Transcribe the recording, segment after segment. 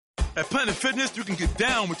At Planet Fitness, you can get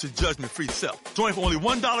down with your judgment-free self. Join for only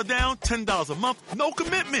 $1 down, $10 a month, no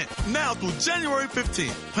commitment. Now through January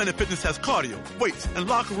 15th, Planet Fitness has cardio, weights, and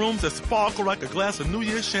locker rooms that sparkle like a glass of New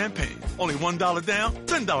Year's champagne. Only $1 down,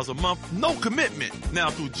 $10 a month, no commitment. Now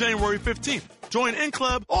through January 15th. Join in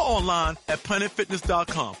club or online at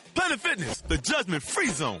planetfitness.com. Planet Fitness, the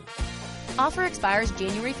judgment-free zone. Offer expires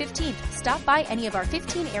January 15th. Stop by any of our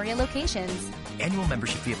 15 area locations. Annual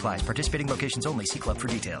membership fee applies. Participating locations only. See club for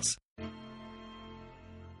details.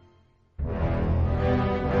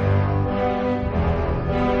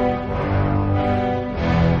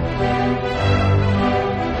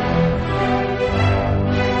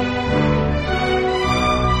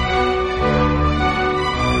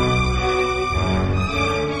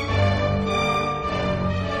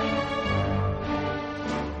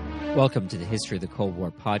 Welcome to the History of the Cold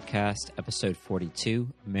War podcast, episode 42,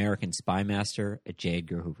 American Spy Master, J.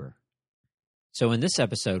 Edgar Hoover. So in this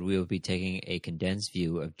episode, we will be taking a condensed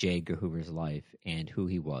view of J. Edgar Hoover's life and who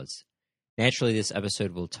he was. Naturally, this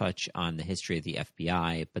episode will touch on the history of the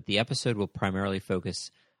FBI, but the episode will primarily focus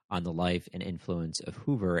on the life and influence of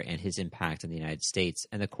Hoover and his impact on the United States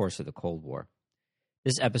and the course of the Cold War.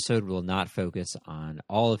 This episode will not focus on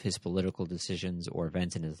all of his political decisions or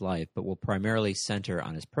events in his life, but will primarily center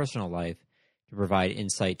on his personal life to provide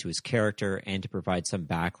insight to his character and to provide some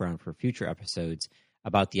background for future episodes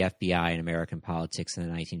about the FBI and American politics in the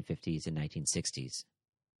 1950s and 1960s.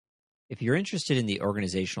 If you're interested in the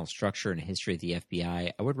organizational structure and history of the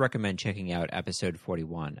FBI, I would recommend checking out episode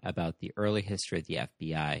 41 about the early history of the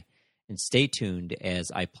FBI. And stay tuned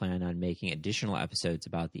as I plan on making additional episodes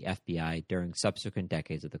about the FBI during subsequent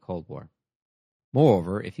decades of the Cold War.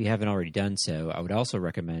 Moreover, if you haven't already done so, I would also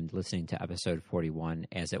recommend listening to episode 41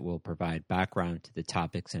 as it will provide background to the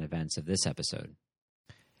topics and events of this episode.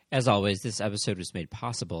 As always, this episode was made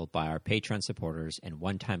possible by our Patreon supporters and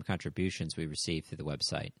one-time contributions we received through the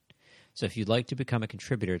website. So if you'd like to become a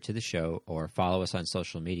contributor to the show or follow us on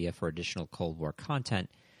social media for additional Cold War content,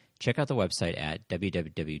 check out the website at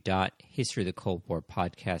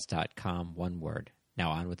www.historyofthecoldwarpodcast.com, one word.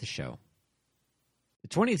 Now on with the show. The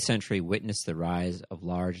 20th century witnessed the rise of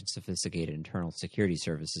large and sophisticated internal security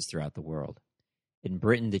services throughout the world. In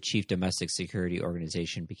Britain, the chief domestic security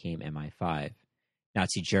organization became MI5.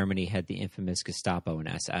 Nazi Germany had the infamous Gestapo and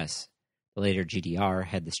SS. The later GDR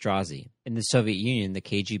had the Stasi. In the Soviet Union, the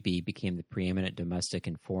KGB became the preeminent domestic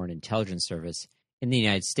and foreign intelligence service. In the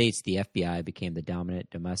United States, the FBI became the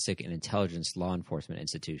dominant domestic and intelligence law enforcement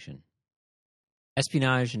institution.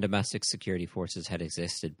 Espionage and domestic security forces had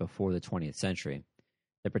existed before the 20th century.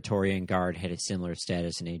 The Praetorian Guard had a similar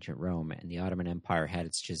status in ancient Rome, and the Ottoman Empire had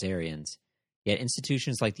its Chazarians. Yet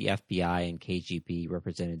institutions like the FBI and KGB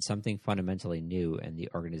represented something fundamentally new in the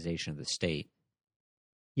organization of the state.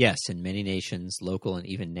 Yes, in many nations, local and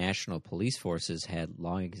even national police forces had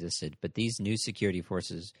long existed, but these new security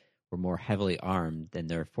forces were more heavily armed than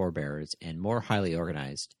their forebears and more highly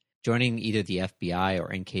organized. Joining either the FBI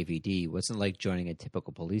or NKVD wasn't like joining a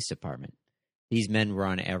typical police department. These men were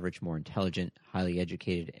on average more intelligent, highly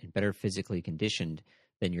educated, and better physically conditioned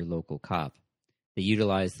than your local cop. They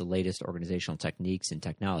utilized the latest organizational techniques and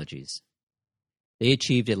technologies. They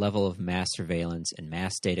achieved a level of mass surveillance and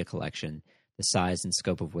mass data collection, the size and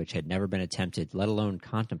scope of which had never been attempted, let alone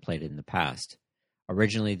contemplated in the past.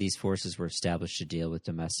 Originally, these forces were established to deal with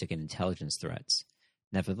domestic and intelligence threats.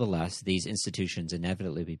 Nevertheless, these institutions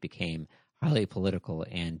inevitably became highly political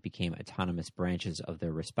and became autonomous branches of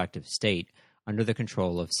their respective state under the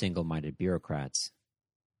control of single-minded bureaucrats.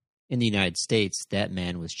 In the United States, that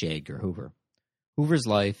man was J. Edgar Hoover. Hoover's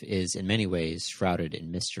life is in many ways shrouded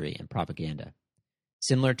in mystery and propaganda.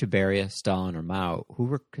 Similar to Beria, Stalin, or Mao,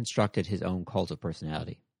 Hoover constructed his own cult of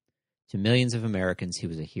personality. To millions of Americans, he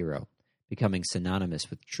was a hero, becoming synonymous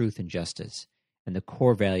with truth and justice, and the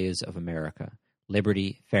core values of America,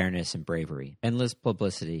 liberty, fairness, and bravery. Endless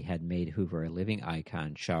publicity had made Hoover a living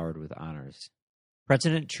icon showered with honors.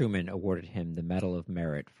 President Truman awarded him the Medal of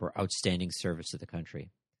Merit for outstanding service to the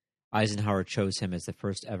country. Eisenhower chose him as the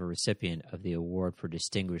first ever recipient of the Award for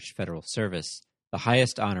Distinguished Federal Service, the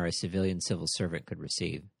highest honor a civilian civil servant could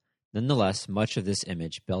receive. Nonetheless, much of this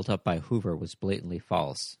image built up by Hoover was blatantly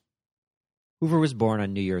false. Hoover was born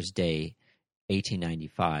on New Year's Day,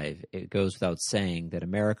 1895. It goes without saying that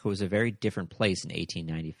America was a very different place in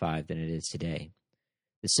 1895 than it is today.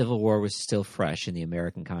 The Civil War was still fresh in the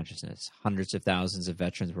American consciousness. Hundreds of thousands of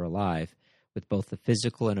veterans were alive, with both the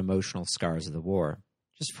physical and emotional scars of the war.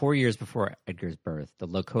 Just 4 years before Edgar's birth, the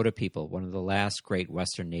Lakota people, one of the last great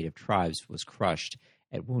Western Native tribes, was crushed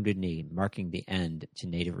at Wounded Knee, marking the end to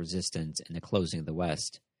Native resistance and the closing of the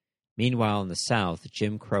West. Meanwhile, in the South,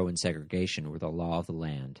 Jim Crow and segregation were the law of the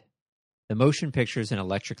land. The motion pictures and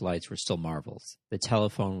electric lights were still marvels. The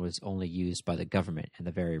telephone was only used by the government and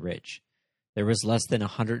the very rich. There was less than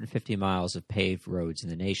 150 miles of paved roads in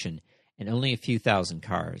the nation and only a few thousand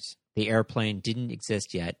cars. The airplane didn't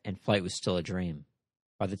exist yet, and flight was still a dream.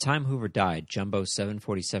 By the time Hoover died, jumbo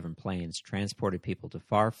 747 planes transported people to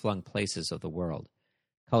far-flung places of the world.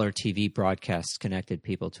 Color TV broadcasts connected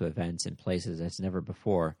people to events and places as never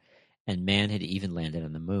before, and man had even landed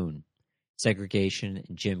on the moon. Segregation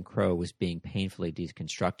and Jim Crow was being painfully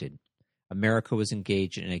deconstructed. America was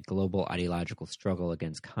engaged in a global ideological struggle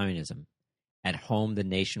against communism. At home, the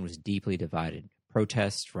nation was deeply divided.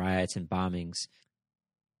 Protests, riots, and bombings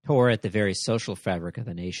tore at the very social fabric of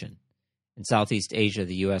the nation. In Southeast Asia,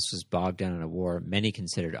 the U.S. was bogged down in a war many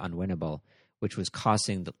considered unwinnable, which was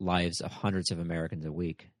costing the lives of hundreds of Americans a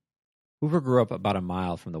week. Hoover grew up about a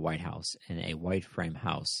mile from the White House in a white frame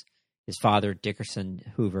house. His father, Dickerson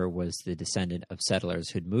Hoover, was the descendant of settlers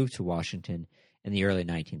who'd moved to Washington in the early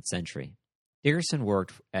 19th century. Dickerson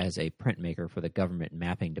worked as a printmaker for the government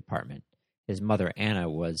mapping department. His mother, Anna,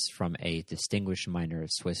 was from a distinguished minor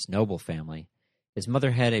Swiss noble family. His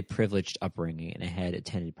mother had a privileged upbringing and had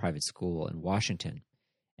attended private school in Washington.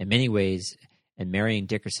 In many ways, in marrying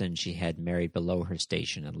Dickerson, she had married below her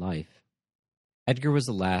station in life. Edgar was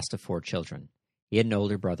the last of 4 children. He had an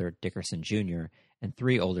older brother, Dickerson Jr., and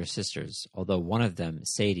 3 older sisters, although one of them,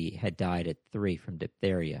 Sadie, had died at 3 from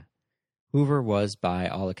diphtheria. Hoover was, by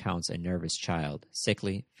all accounts, a nervous child,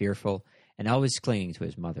 sickly, fearful, and always clinging to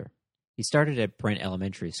his mother. He started at Brent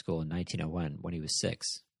Elementary School in 1901 when he was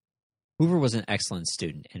 6. Hoover was an excellent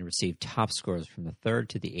student and received top scores from the 3rd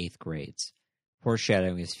to the 8th grades.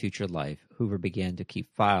 Foreshadowing his future life, Hoover began to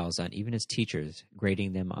keep files on even his teachers,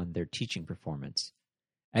 grading them on their teaching performance.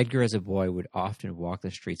 Edgar, as a boy, would often walk the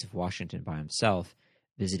streets of Washington by himself,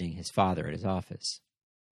 visiting his father at his office.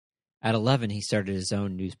 At 11, he started his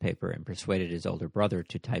own newspaper and persuaded his older brother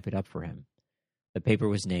to type it up for him. The paper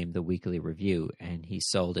was named the Weekly Review, and he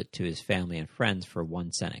sold it to his family and friends for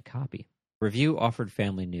 1 cent a copy. The Review offered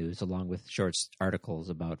family news along with short articles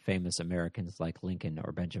about famous Americans like Lincoln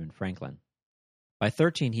or Benjamin Franklin. By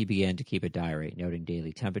 13, he began to keep a diary, noting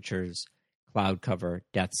daily temperatures, cloud cover,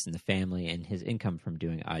 deaths in the family, and his income from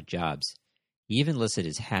doing odd jobs. He even listed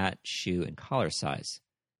his hat, shoe, and collar size.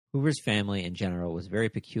 Hoover's family in general was very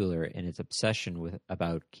peculiar in its obsession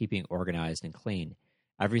about keeping organized and clean.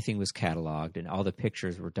 Everything was cataloged, and all the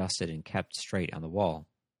pictures were dusted and kept straight on the wall.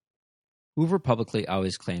 Hoover publicly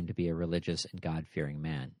always claimed to be a religious and God-fearing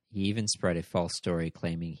man. He even spread a false story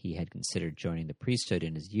claiming he had considered joining the priesthood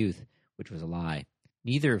in his youth, which was a lie.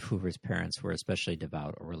 Neither of Hoover's parents were especially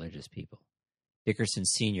devout or religious people. Dickerson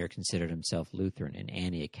Sr. considered himself Lutheran and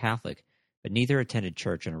Annie a Catholic, but neither attended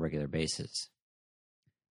church on a regular basis.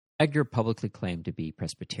 Edgar publicly claimed to be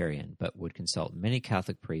Presbyterian, but would consult many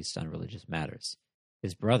Catholic priests on religious matters.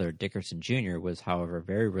 His brother, Dickerson Jr., was, however,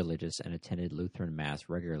 very religious and attended Lutheran Mass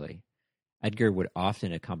regularly. Edgar would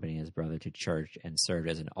often accompany his brother to church and served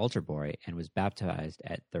as an altar boy and was baptized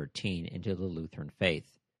at 13 into the Lutheran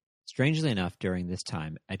faith. Strangely enough, during this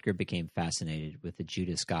time, Edgar became fascinated with the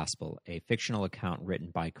Judas Gospel, a fictional account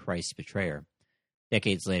written by Christ's betrayer.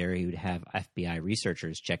 Decades later, he would have FBI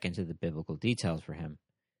researchers check into the biblical details for him.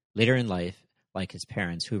 Later in life, like his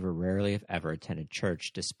parents, Hoover rarely, if ever, attended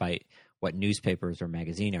church, despite what newspapers or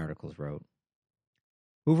magazine articles wrote.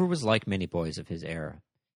 Hoover was like many boys of his era.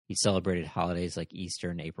 He celebrated holidays like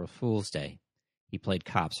Easter and April Fool's Day. He played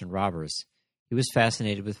cops and robbers. He was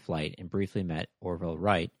fascinated with flight and briefly met Orville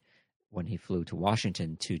Wright when he flew to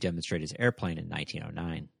Washington to demonstrate his airplane in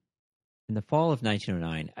 1909. In the fall of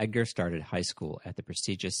 1909, Edgar started high school at the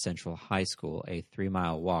prestigious Central High School, a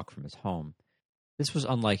 3-mile walk from his home. This was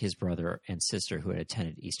unlike his brother and sister who had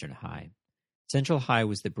attended Eastern High. Central High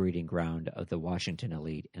was the breeding ground of the Washington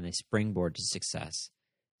elite and a springboard to success.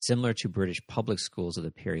 Similar to British public schools of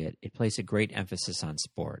the period, it placed a great emphasis on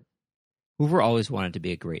sport. Hoover always wanted to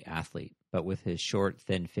be a great athlete, but with his short,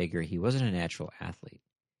 thin figure, he wasn't a natural athlete.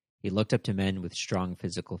 He looked up to men with strong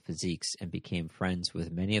physical physiques and became friends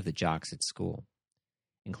with many of the jocks at school,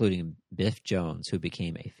 including Biff Jones, who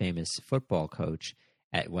became a famous football coach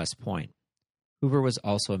at West Point. Hoover was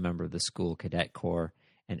also a member of the school cadet corps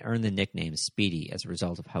and earned the nickname Speedy as a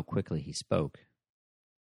result of how quickly he spoke.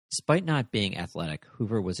 Despite not being athletic,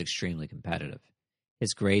 Hoover was extremely competitive.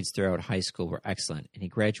 His grades throughout high school were excellent, and he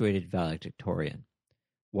graduated valedictorian.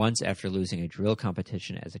 Once, after losing a drill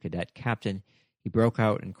competition as a cadet captain, he broke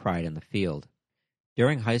out and cried on the field.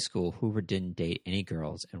 During high school, Hoover didn't date any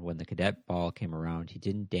girls, and when the cadet ball came around, he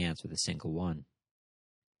didn't dance with a single one.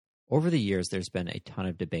 Over the years, there's been a ton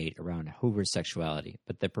of debate around Hoover's sexuality,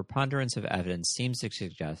 but the preponderance of evidence seems to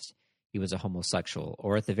suggest he was a homosexual,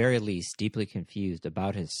 or at the very least deeply confused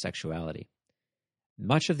about his sexuality.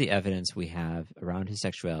 Much of the evidence we have around his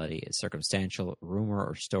sexuality is circumstantial, rumor,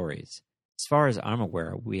 or stories. As far as I'm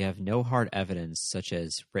aware, we have no hard evidence such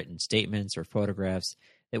as written statements or photographs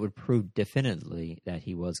that would prove definitively that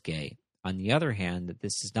he was gay. On the other hand,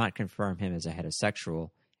 this does not confirm him as a heterosexual.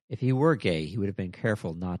 If he were gay, he would have been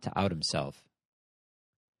careful not to out himself.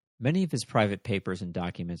 Many of his private papers and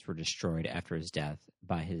documents were destroyed after his death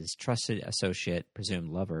by his trusted associate, presumed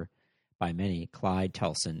lover, by many, Clyde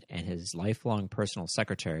Tulson, and his lifelong personal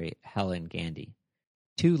secretary, Helen Gandy.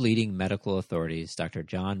 Two leading medical authorities, Dr.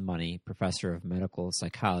 John Money, professor of medical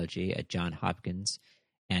psychology at Johns Hopkins,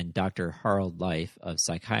 and Dr. Harold Leif of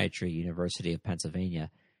Psychiatry, University of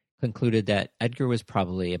Pennsylvania, concluded that Edgar was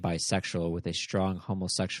probably a bisexual with a strong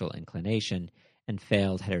homosexual inclination and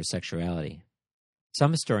failed heterosexuality.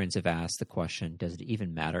 Some historians have asked the question, does it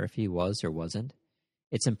even matter if he was or wasn't?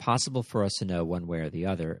 It's impossible for us to know one way or the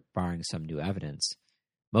other, barring some new evidence.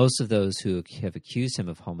 Most of those who have accused him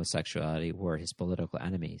of homosexuality were his political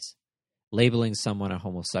enemies. Labeling someone a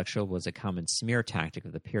homosexual was a common smear tactic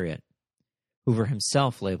of the period. Hoover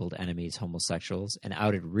himself labeled enemies homosexuals and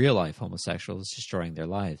outed real-life homosexuals, destroying their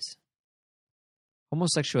lives.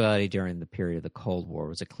 Homosexuality during the period of the Cold War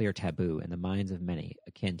was a clear taboo in the minds of many,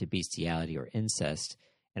 akin to bestiality or incest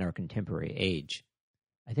in our contemporary age.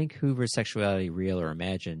 I think Hoover's sexuality, real or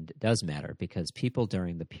imagined, does matter because people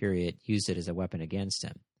during the period used it as a weapon against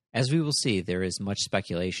him. As we will see, there is much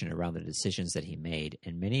speculation around the decisions that he made,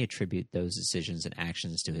 and many attribute those decisions and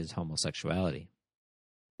actions to his homosexuality.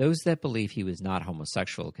 Those that believe he was not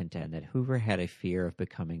homosexual contend that Hoover had a fear of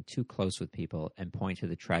becoming too close with people and point to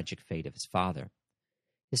the tragic fate of his father.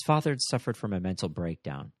 His father had suffered from a mental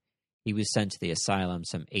breakdown. He was sent to the asylum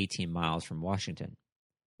some 18 miles from Washington.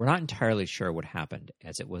 We're not entirely sure what happened,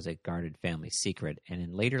 as it was a guarded family secret, and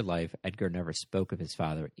in later life, Edgar never spoke of his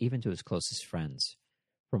father, even to his closest friends.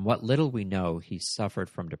 From what little we know, he suffered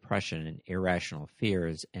from depression and irrational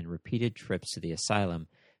fears, and repeated trips to the asylum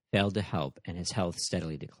failed to help, and his health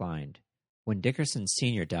steadily declined. When Dickerson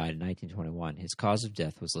Sr. died in 1921, his cause of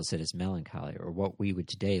death was listed as melancholy, or what we would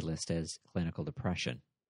today list as clinical depression.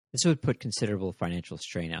 This would put considerable financial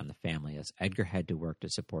strain on the family, as Edgar had to work to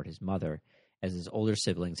support his mother, as his older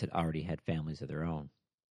siblings had already had families of their own.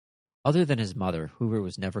 Other than his mother, Hoover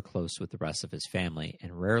was never close with the rest of his family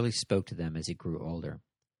and rarely spoke to them as he grew older.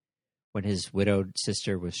 When his widowed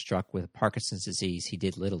sister was struck with Parkinson's disease, he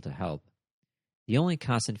did little to help. The only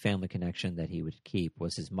constant family connection that he would keep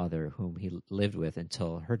was his mother, whom he lived with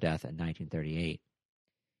until her death in 1938.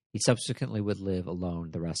 He subsequently would live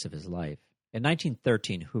alone the rest of his life. In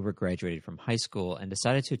 1913, Hoover graduated from high school and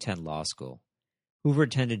decided to attend law school. Hoover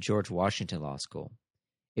attended George Washington Law School.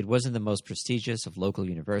 It wasn't the most prestigious of local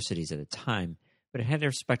universities at the time, but it had a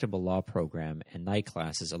respectable law program and night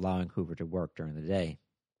classes allowing Hoover to work during the day.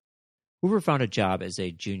 Hoover found a job as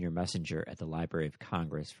a junior messenger at the Library of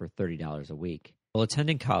Congress for $30 a week. While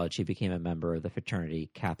attending college, he became a member of the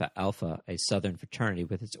fraternity Kappa Alpha, a Southern fraternity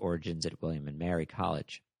with its origins at William and Mary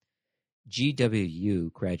College.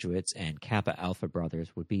 GWU graduates and Kappa Alpha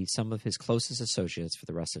brothers would be some of his closest associates for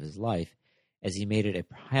the rest of his life, as he made it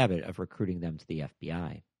a habit of recruiting them to the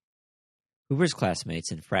FBI. Hoover's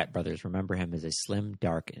classmates and frat brothers remember him as a slim,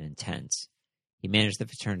 dark, and intense. He managed the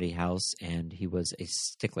fraternity house, and he was a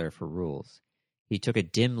stickler for rules. He took a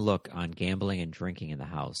dim look on gambling and drinking in the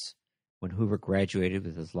house. When Hoover graduated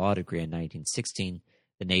with his law degree in 1916,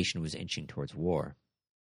 the nation was inching towards war.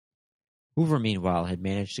 Hoover, meanwhile, had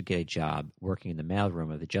managed to get a job working in the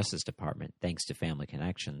mailroom of the Justice Department, thanks to family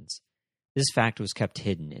connections. This fact was kept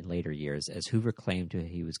hidden in later years, as Hoover claimed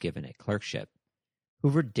he was given a clerkship.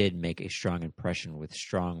 Hoover did make a strong impression with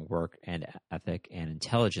strong work and ethic and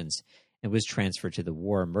intelligence, and was transferred to the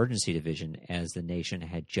War Emergency Division as the nation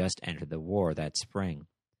had just entered the war that spring.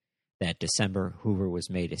 That December, Hoover was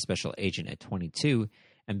made a special agent at 22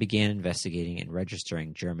 and began investigating and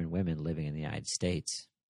registering German women living in the United States.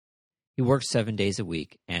 He worked 7 days a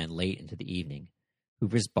week and late into the evening.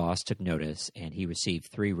 Hoover's boss took notice, and he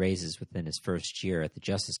received 3 raises within his first year at the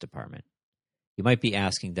Justice Department. You might be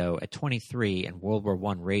asking, though, at 23 and World War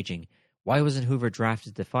I raging, why wasn't Hoover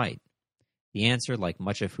drafted to fight? The answer, like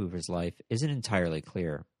much of Hoover's life, isn't entirely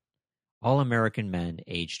clear. All American men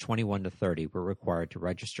aged 21 to 30 were required to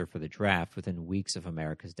register for the draft within weeks of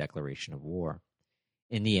America's declaration of war.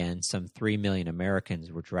 In the end, some 3 million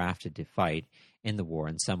Americans were drafted to fight in the war,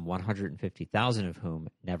 and some 150,000 of whom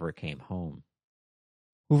never came home.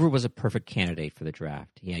 Hoover was a perfect candidate for the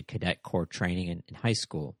draft. He had cadet corps training in high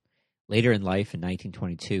school. Later in life, in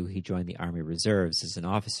 1922, he joined the Army Reserves as an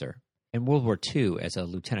officer. In World War II, as a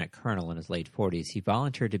lieutenant colonel in his late 40s, he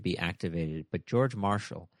volunteered to be activated, but George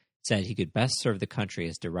Marshall said he could best serve the country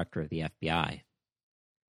as director of the FBI.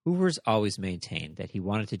 Hoover's always maintained that he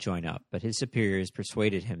wanted to join up, but his superiors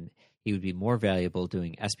persuaded him he would be more valuable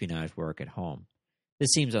doing espionage work at home.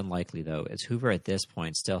 This seems unlikely, though, as Hoover at this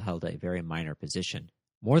point still held a very minor position.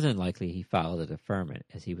 More than likely, he filed a deferment,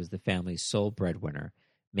 as he was the family's sole breadwinner,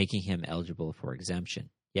 making him eligible for exemption.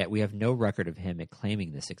 Yet we have no record of him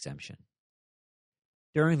claiming this exemption.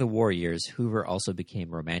 During the war years, Hoover also became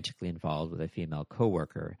romantically involved with a female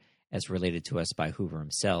co-worker, as related to us by Hoover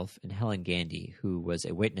himself, and Helen Gandy, who was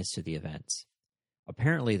a witness to the events.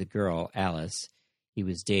 Apparently the girl, Alice, he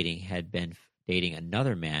was dating had been dating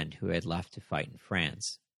another man who had left to fight in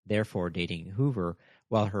France, therefore dating Hoover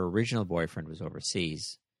while her original boyfriend was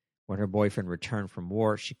overseas. When her boyfriend returned from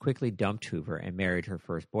war, she quickly dumped Hoover and married her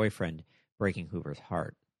first boyfriend, breaking Hoover's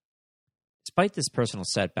heart. Despite this personal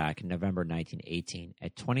setback, in November 1918,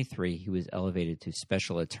 at 23, he was elevated to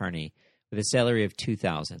special attorney with a salary of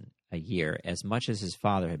 $2,000 a year, as much as his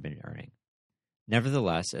father had been earning.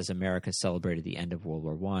 Nevertheless, as America celebrated the end of World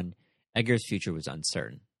War I, Edgar's future was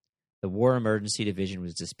uncertain. The War Emergency Division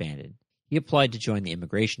was disbanded. He applied to join the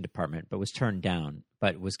Immigration Department, but was turned down,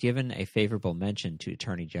 but was given a favorable mention to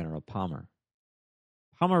Attorney General Palmer.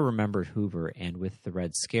 Palmer remembered Hoover, and with the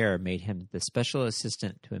Red Scare, made him the special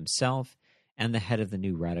assistant to himself and the head of the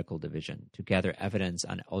new Radical Division to gather evidence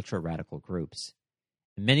on ultra-radical groups.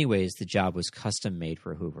 In many ways, the job was custom-made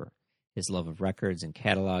for Hoover. His love of records and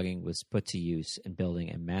cataloging was put to use in building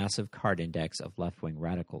a massive card index of left-wing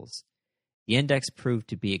radicals. The index proved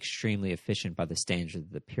to be extremely efficient by the standards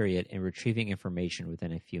of the period in retrieving information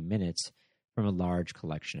within a few minutes from a large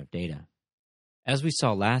collection of data. As we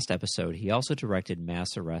saw last episode, he also directed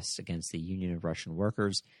mass arrests against the Union of Russian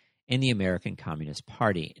Workers and the American Communist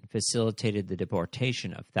Party and facilitated the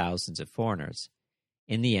deportation of thousands of foreigners.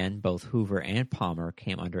 In the end, both Hoover and Palmer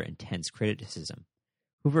came under intense criticism.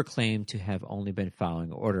 Hoover claimed to have only been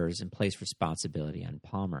following orders and placed responsibility on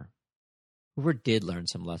Palmer. Hoover did learn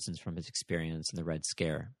some lessons from his experience in the Red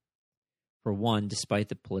Scare. For one, despite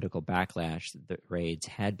the political backlash, the raids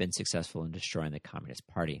had been successful in destroying the Communist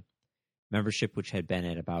Party. Membership, which had been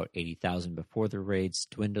at about 80,000 before the raids,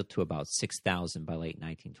 dwindled to about 6,000 by late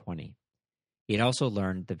 1920. He had also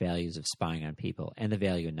learned the values of spying on people and the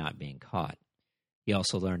value of not being caught. He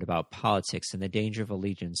also learned about politics and the danger of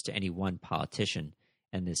allegiance to any one politician,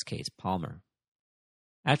 in this case Palmer.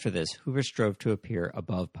 After this, Hoover strove to appear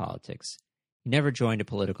above politics. He never joined a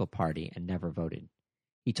political party and never voted.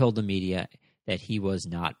 He told the media that he was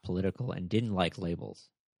not political and didn't like labels.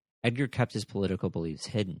 Edgar kept his political beliefs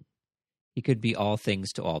hidden. He could be all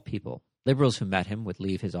things to all people. Liberals who met him would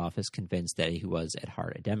leave his office convinced that he was at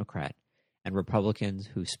heart a Democrat, and Republicans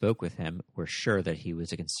who spoke with him were sure that he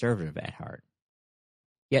was a conservative at heart.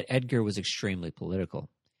 Yet Edgar was extremely political.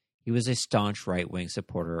 He was a staunch right-wing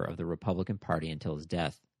supporter of the Republican Party until his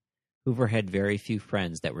death. Hoover had very few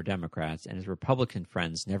friends that were Democrats, and his Republican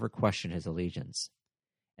friends never questioned his allegiance.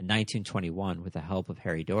 In 1921, with the help of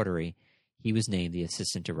Harry Daugherty, he was named the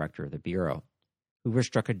assistant director of the Bureau. Hoover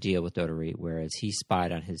struck a deal with Daugherty, whereas he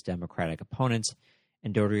spied on his Democratic opponents,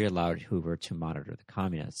 and Daugherty allowed Hoover to monitor the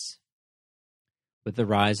communists. With the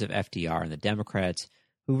rise of FDR and the Democrats,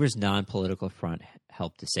 Hoover's non-political front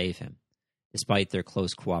helped to save him. Despite their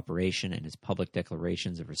close cooperation and his public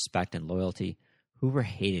declarations of respect and loyalty, Hoover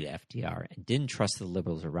hated FDR and didn't trust the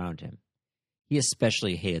liberals around him. He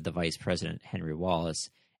especially hated the Vice President, Henry Wallace,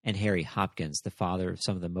 and Harry Hopkins, the father of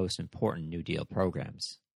some of the most important New Deal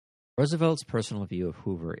programs. Roosevelt's personal view of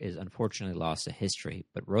Hoover is unfortunately lost to history,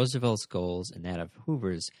 but Roosevelt's goals and that of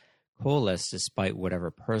Hoover's coalesced despite whatever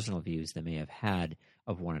personal views they may have had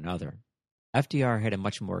of one another. FDR had a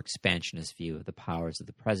much more expansionist view of the powers of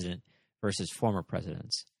the president versus former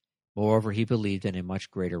presidents. Moreover, he believed in a much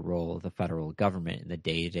greater role of the federal government in the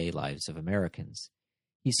day-to-day lives of Americans.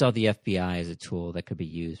 He saw the FBI as a tool that could be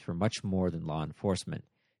used for much more than law enforcement,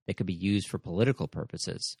 that could be used for political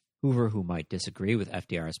purposes. Hoover, who might disagree with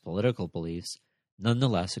FDR's political beliefs,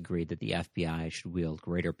 nonetheless agreed that the FBI should wield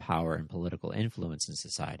greater power and political influence in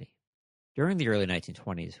society. During the early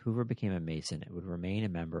 1920s, Hoover became a Mason and would remain a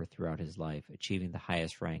member throughout his life, achieving the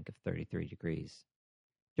highest rank of 33 degrees.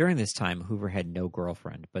 During this time, Hoover had no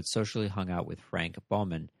girlfriend, but socially hung out with Frank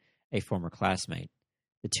Bowman, a former classmate.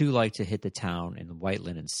 The two liked to hit the town in white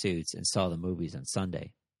linen suits and saw the movies on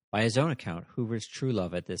Sunday. By his own account, Hoover's true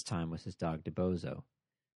love at this time was his dog DeBozo,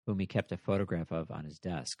 whom he kept a photograph of on his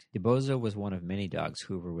desk. DeBozo was one of many dogs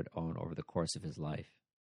Hoover would own over the course of his life.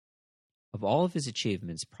 Of all of his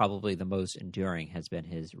achievements, probably the most enduring has been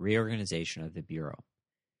his reorganization of the Bureau.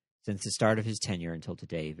 Since the start of his tenure until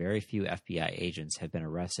today, very few FBI agents have been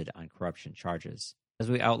arrested on corruption charges. As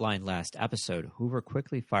we outlined last episode, Hoover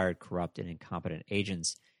quickly fired corrupt and incompetent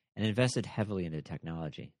agents and invested heavily into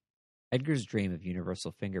technology. Edgar's dream of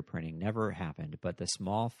universal fingerprinting never happened, but the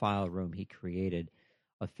small file room he created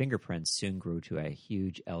of fingerprints soon grew to a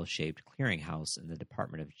huge L-shaped clearinghouse in the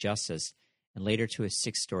Department of Justice and later to a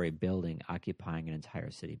 6-story building occupying an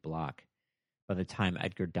entire city block. By the time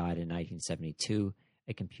Edgar died in 1972,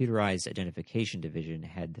 a computerized identification division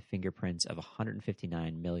had the fingerprints of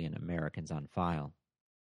 159 million Americans on file.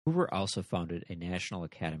 Hoover also founded a national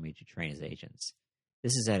academy to train his agents.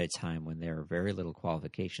 This is at a time when there are very little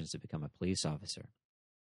qualifications to become a police officer.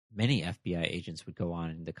 Many FBI agents would go on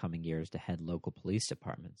in the coming years to head local police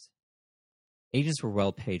departments. Agents were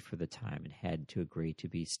well paid for the time and had to agree to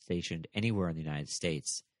be stationed anywhere in the United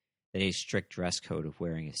States. They had a strict dress code of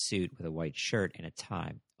wearing a suit with a white shirt and a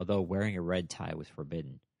tie, although wearing a red tie was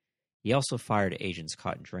forbidden. He also fired agents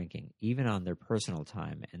caught drinking, even on their personal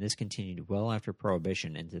time, and this continued well after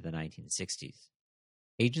Prohibition into the 1960s.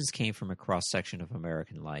 Agents came from a cross-section of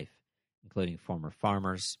American life, including former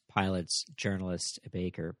farmers, pilots, journalists, a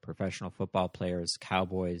baker, professional football players,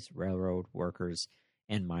 cowboys, railroad workers,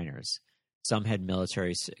 and miners. Some had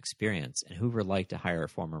military experience, and Hoover liked to hire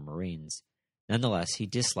former Marines. Nonetheless, he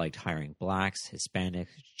disliked hiring blacks, Hispanics,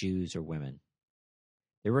 Jews, or women.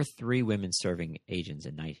 There were 3 women-serving agents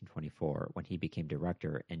in 1924 when he became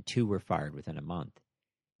director, and 2 were fired within a month.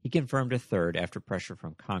 He confirmed a 3rd after pressure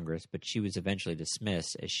from Congress, but she was eventually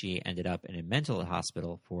dismissed as she ended up in a mental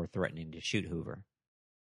hospital for threatening to shoot Hoover.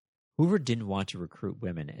 Hoover didn't want to recruit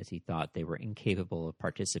women as he thought they were incapable of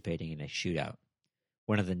participating in a shootout,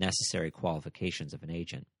 one of the necessary qualifications of an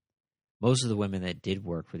agent. Most of the women that did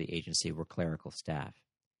work for the agency were clerical staff.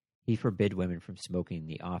 He forbid women from smoking in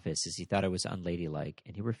the office as he thought it was unladylike,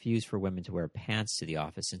 and he refused for women to wear pants to the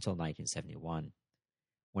office until 1971.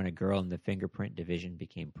 When a girl in the fingerprint division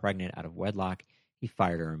became pregnant out of wedlock, he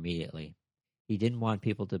fired her immediately. He didn't want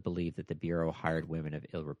people to believe that the Bureau hired women of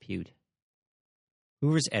ill repute.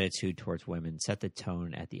 Hoover's attitude towards women set the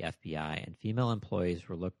tone at the FBI, and female employees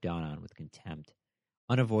were looked down on with contempt,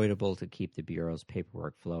 unavoidable to keep the Bureau's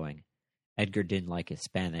paperwork flowing. Edgar didn't like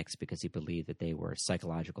Hispanics because he believed that they were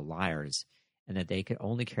psychological liars and that they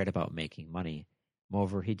only cared about making money.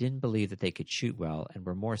 Moreover, he didn't believe that they could shoot well and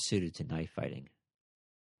were more suited to knife fighting.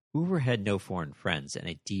 Hoover had no foreign friends and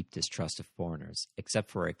a deep distrust of foreigners. Except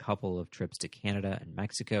for a couple of trips to Canada and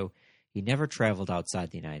Mexico, he never traveled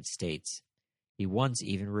outside the United States. He once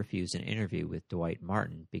even refused an interview with Dwight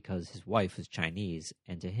Martin because his wife was Chinese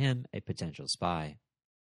and to him a potential spy.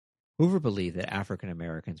 Hoover believed that African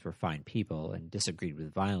Americans were fine people and disagreed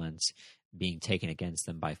with violence being taken against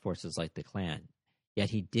them by forces like the Klan. Yet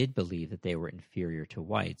he did believe that they were inferior to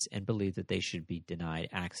whites and believed that they should be denied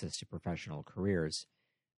access to professional careers.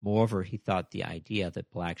 Moreover, he thought the idea that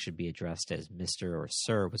blacks should be addressed as Mr. or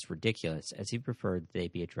Sir was ridiculous, as he preferred they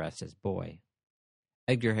be addressed as boy.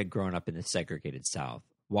 Edgar had grown up in the segregated South.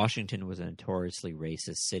 Washington was a notoriously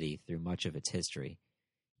racist city through much of its history.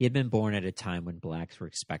 He had been born at a time when blacks were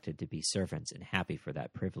expected to be servants and happy for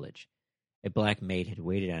that privilege. A black maid had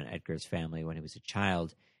waited on Edgar's family when he was a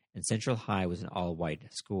child, and Central High was an all-white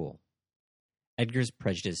school. Edgar's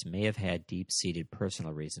prejudice may have had deep-seated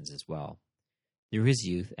personal reasons as well. Through his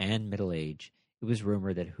youth and middle age, it was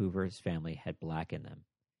rumored that Hoover's family had black in them.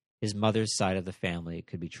 His mother's side of the family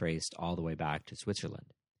could be traced all the way back to Switzerland.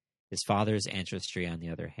 His father's ancestry, on the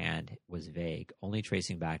other hand, was vague, only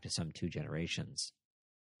tracing back to some 2 generations.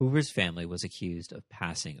 Hoover's family was accused of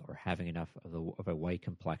passing or having enough of a white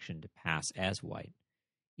complexion to pass as white.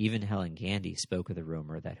 Even Helen Gandy spoke of the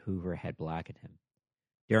rumor that Hoover had black in him.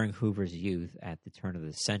 During Hoover's youth, at the turn of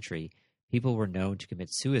the century, people were known to commit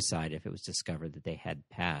suicide if it was discovered that they had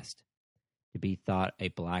passed. To be thought a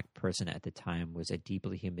black person at the time was a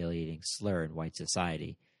deeply humiliating slur in white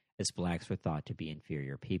society, as blacks were thought to be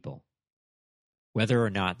inferior people. Whether or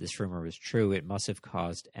not this rumor was true, it must have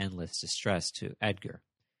caused endless distress to Edgar.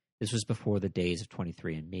 This was before the days of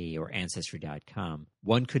 23andMe or Ancestry.com.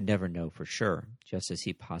 One could never know for sure, just as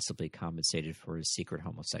he possibly compensated for his secret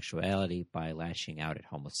homosexuality by lashing out at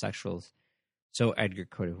homosexuals. So Edgar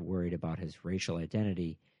could have worried about his racial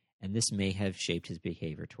identity, and this may have shaped his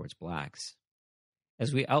behavior towards blacks.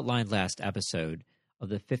 As we outlined last episode, of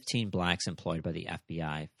the 15 blacks employed by the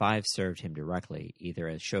FBI, 5 served him directly, either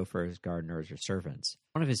as chauffeurs, gardeners, or servants.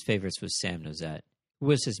 One of his favorites was Sam Nozette, who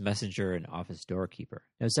was his messenger and office doorkeeper.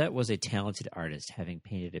 Nozette was a talented artist, having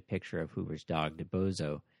painted a picture of Hoover's dog,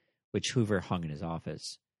 DeBozo, which Hoover hung in his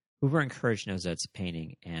office. Hoover encouraged Nozette's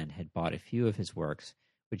painting and had bought a few of his works,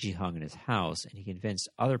 which he hung in his house, and he convinced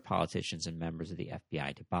other politicians and members of the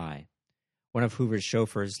FBI to buy. One of Hoover's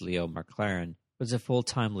chauffeurs, Leo McLaren, was a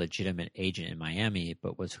full-time legitimate agent in Miami,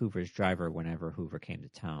 but was Hoover's driver whenever Hoover came to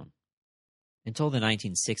town. Until the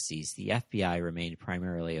 1960s, the FBI remained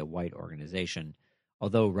primarily a white organization,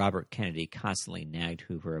 although Robert Kennedy constantly nagged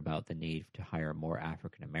Hoover about the need to hire more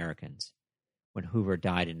African Americans. When Hoover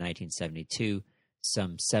died in 1972,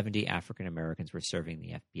 some 70 African Americans were serving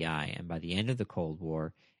the FBI, and by the end of the Cold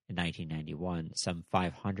War in 1991, some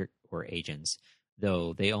 500 were agents,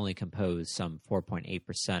 though they only composed some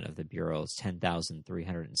 4.8% of the Bureau's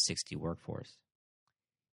 10,360 workforce.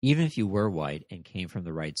 Even if you were white and came from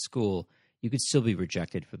the right school, you could still be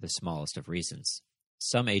rejected for the smallest of reasons.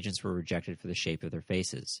 Some agents were rejected for the shape of their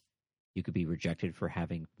faces. You could be rejected for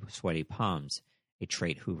having sweaty palms, a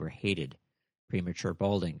trait Hoover hated. Premature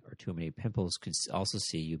balding or too many pimples could also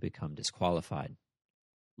see you become disqualified.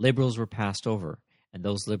 Liberals were passed over, and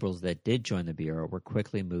those liberals that did join the Bureau were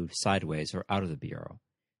quickly moved sideways or out of the Bureau.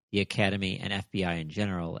 The Academy and FBI in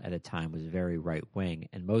general at the time was very right-wing,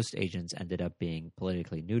 and most agents ended up being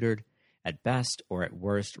politically neutered, at best or at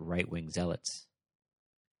worst right-wing zealots.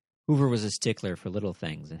 Hoover was a stickler for little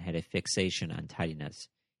things and had a fixation on tidiness.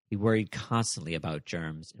 He worried constantly about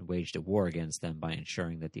germs and waged a war against them by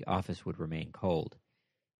ensuring that the office would remain cold.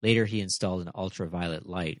 Later, he installed an ultraviolet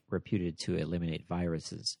light reputed to eliminate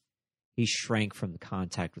viruses. He shrank from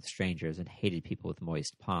contact with strangers and hated people with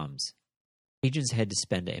moist palms. Agents had to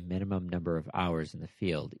spend a minimum number of hours in the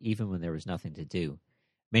field, even when there was nothing to do.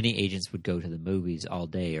 Many agents would go to the movies all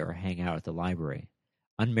day or hang out at the library.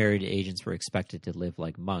 Unmarried agents were expected to live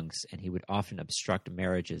like monks, and he would often obstruct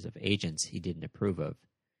marriages of agents he didn't approve of.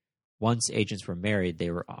 Once agents were married, they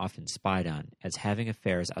were often spied on, as having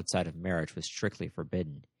affairs outside of marriage was strictly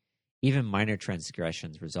forbidden. Even minor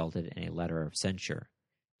transgressions resulted in a letter of censure.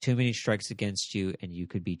 Too many strikes against you, and you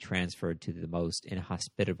could be transferred to the most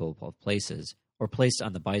inhospitable of places, or placed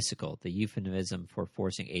on the bicycle, the euphemism for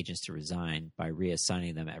forcing agents to resign by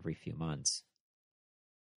reassigning them every few months.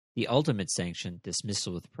 The ultimate sanction,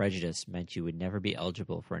 dismissal with prejudice, meant you would never be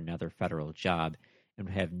eligible for another federal job and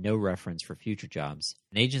would have no reference for future jobs.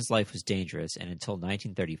 An agent's life was dangerous, and until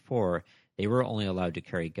 1934, they were only allowed to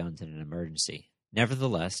carry guns in an emergency.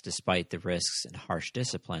 Nevertheless, despite the risks and harsh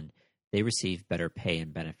discipline, they received better pay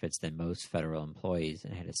and benefits than most federal employees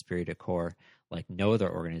and had a esprit de corps like no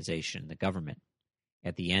other organization in the government.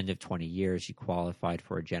 At the end of 20 years, you qualified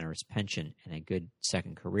for a generous pension and a good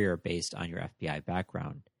second career based on your FBI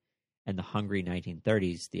background. In the hungry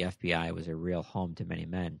 1930s, the FBI was a real home to many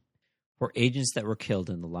men. For agents that were killed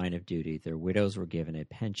in the line of duty, their widows were given a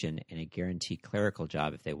pension and a guaranteed clerical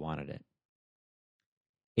job if they wanted it.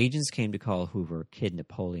 Agents came to call Hoover Kid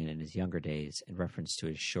Napoleon in his younger days in reference to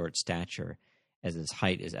his short stature, as his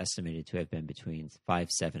height is estimated to have been between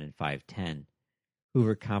 5'7" and 5'10".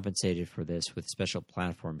 Hoover compensated for this with special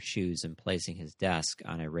platform shoes and placing his desk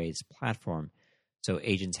on a raised platform, so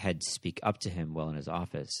agents had to speak up to him while in his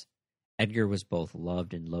office. Edgar was both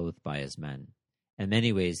loved and loathed by his men. In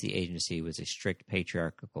many ways, the agency was a strict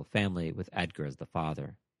patriarchal family with Edgar as the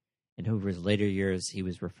father. In Hoover's later years, he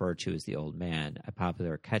was referred to as the old man, a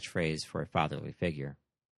popular catchphrase for a fatherly figure.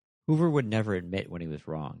 Hoover would never admit when he was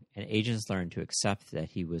wrong, and agents learned to accept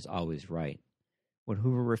that he was always right. When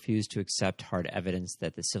Hoover refused to accept hard evidence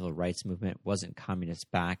that the civil rights movement wasn't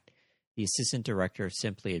communist-backed, the assistant director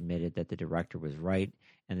simply admitted that the director was right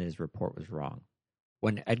and that his report was wrong.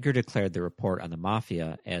 When Edgar declared the report on the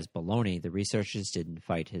Mafia as baloney, the researchers didn't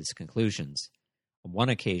fight his conclusions. On one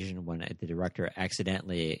occasion, when the director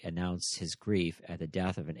accidentally announced his grief at the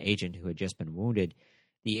death of an agent who had just been wounded,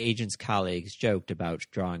 the agent's colleagues joked about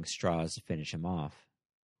drawing straws to finish him off.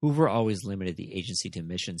 Hoover always limited the agency to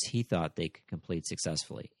missions he thought they could complete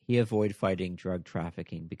successfully. He avoided fighting drug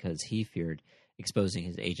trafficking because he feared exposing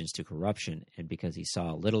his agents to corruption and because he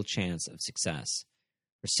saw little chance of success.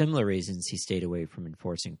 For similar reasons, he stayed away from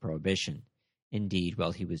enforcing prohibition. Indeed,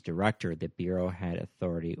 while he was director, the Bureau had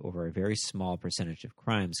authority over a very small percentage of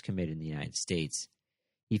crimes committed in the United States.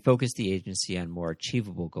 He focused the agency on more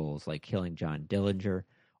achievable goals like killing John Dillinger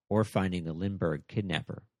or finding the Lindbergh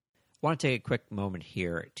kidnapper. I want to take a quick moment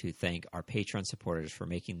here to thank our Patreon supporters for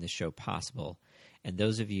making this show possible, and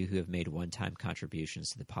those of you who have made one-time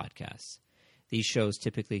contributions to the podcast. These shows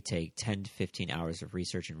typically take 10 to 15 hours of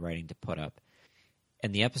research and writing to put up,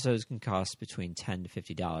 and the episodes can cost between $10 to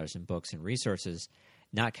 $50 in books and resources,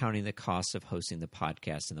 not counting the costs of hosting the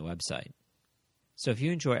podcast and the website. So if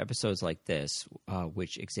you enjoy episodes like this,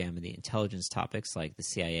 which examine the intelligence topics like the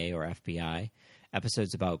CIA or FBI,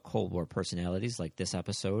 episodes about Cold War personalities like this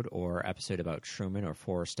episode, or episode about Truman or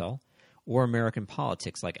Forrestal, or American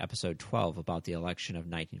politics like Episode 12 about the election of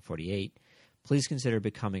 1948, please consider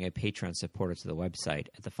becoming a Patreon supporter to the website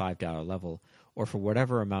at the $5 level or for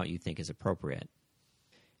whatever amount you think is appropriate.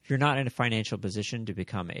 If you're not in a financial position to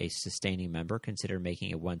become a sustaining member, consider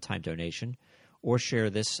making a one-time donation or share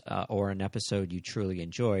this or an episode you truly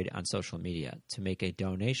enjoyed on social media. To make a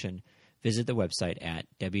donation, visit the website at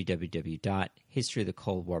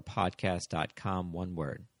www.historyofthecoldwarpodcast.com, one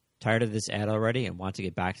word. Tired of this ad already and want to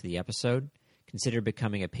get back to the episode? Consider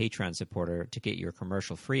becoming a Patreon supporter to get your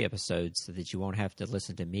commercial-free episodes so that you won't have to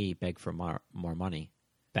listen to me beg for more money.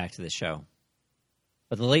 Back to the show.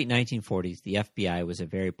 By the late 1940s, the FBI was a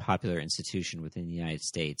very popular institution within the United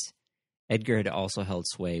States. Edgar had also held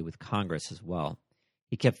sway with Congress as well.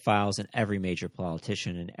 He kept files on every major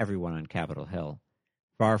politician and everyone on Capitol Hill.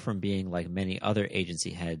 Far from being like many other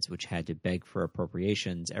agency heads which had to beg for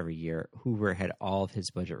appropriations every year, Hoover had all of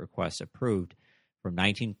his budget requests approved from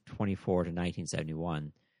 1924 to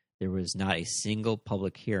 1971. There was not a single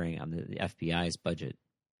public hearing on the FBI's budget.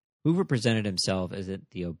 Hoover presented himself as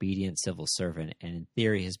the obedient civil servant, and in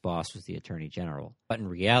theory his boss was the Attorney General. But in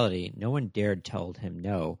reality, no one dared tell him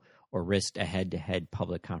no or risked a head-to-head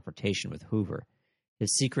public confrontation with Hoover.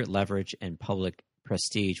 His secret leverage and public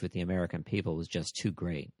prestige with the American people was just too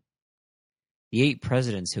great. The 8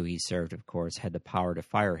 presidents who he served, of course, had the power to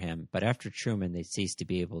fire him, but after Truman they ceased to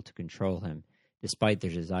be able to control him, despite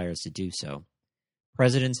their desires to do so.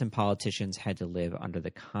 Presidents and politicians had to live under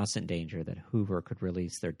the constant danger that Hoover could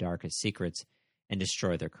release their darkest secrets and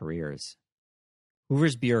destroy their careers.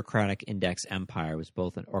 Hoover's bureaucratic index empire was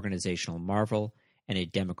both an organizational marvel and a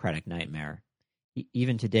democratic nightmare.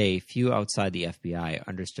 Even today, few outside the FBI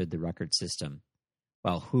understood the record system.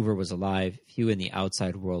 While Hoover was alive, few in the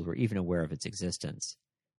outside world were even aware of its existence.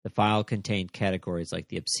 The file contained categories like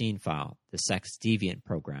the obscene file, the sex deviant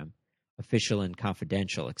program, official and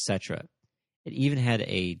confidential, etc. It even had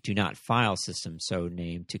a do-not-file system so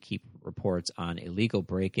named to keep reports on illegal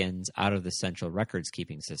break-ins out of the central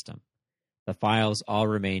records-keeping system. The files all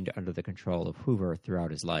remained under the control of Hoover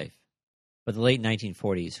throughout his life. By the late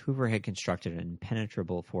 1940s, Hoover had constructed an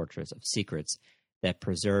impenetrable fortress of secrets that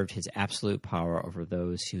preserved his absolute power over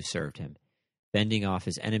those who served him, fending off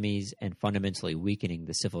his enemies and fundamentally weakening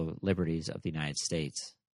the civil liberties of the United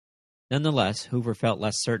States. Nonetheless, Hoover felt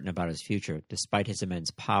less certain about his future, despite his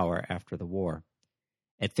immense power after the war.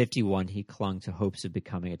 At 51, he clung to hopes of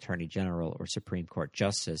becoming Attorney General or Supreme Court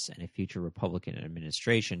Justice in a future Republican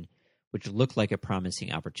administration, which looked like a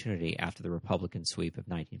promising opportunity after the Republican sweep of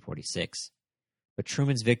 1946. But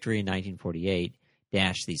Truman's victory in 1948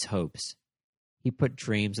 dashed these hopes. He put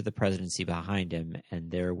dreams of the presidency behind him,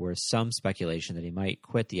 and there was some speculation that he might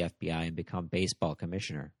quit the FBI and become baseball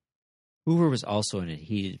commissioner. Hoover was also in a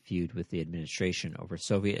heated feud with the administration over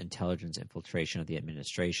Soviet intelligence infiltration of the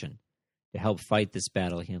administration. To help fight this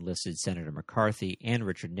battle, he enlisted Senator McCarthy and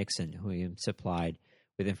Richard Nixon, who he supplied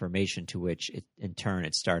with information to which, in turn,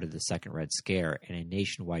 it started the Second Red Scare and a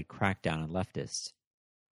nationwide crackdown on leftists.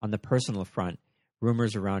 On the personal front,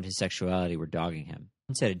 rumors around his sexuality were dogging him.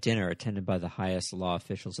 Once at a dinner attended by the highest law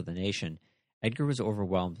officials of the nation, Edgar was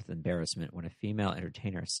overwhelmed with embarrassment when a female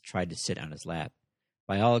entertainer tried to sit on his lap.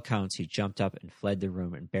 By all accounts, he jumped up and fled the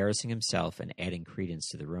room, embarrassing himself and adding credence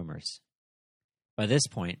to the rumors. By this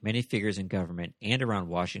point, many figures in government and around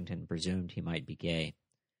Washington presumed he might be gay.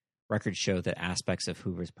 Records show that aspects of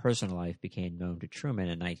Hoover's personal life became known to Truman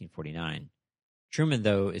in 1949. Truman,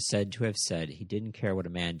 though, is said to have said he didn't care what a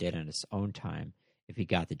man did on his own time if he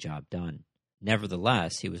got the job done.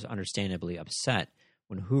 Nevertheless, he was understandably upset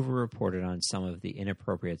when Hoover reported on some of the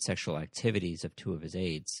inappropriate sexual activities of 2 of his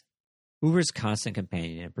aides. Hoover's constant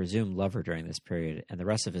companion and presumed lover during this period and the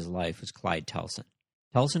rest of his life was Clyde Tolson.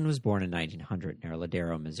 Tolson was born in 1900 near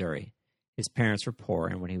Ladero, Missouri. His parents were poor,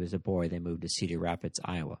 and when he was a boy, they moved to Cedar Rapids,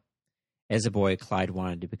 Iowa. As a boy, Clyde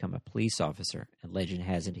wanted to become a police officer, and legend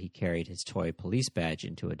has it he carried his toy police badge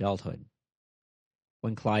into adulthood.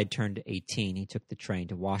 When Clyde turned 18, he took the train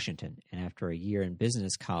to Washington, and after a year in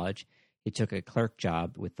business college, he took a clerk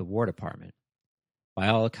job with the War Department. By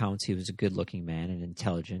all accounts, he was a good-looking man and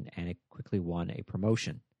intelligent, and it quickly won a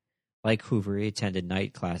promotion. Like Hoover, he attended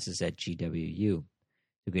night classes at GWU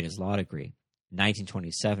to get his law degree. In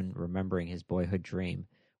 1927, remembering his boyhood dream,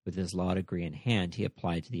 with his law degree in hand, he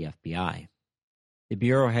applied to the FBI. The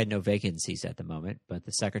Bureau had no vacancies at the moment, but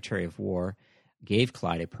the Secretary of War gave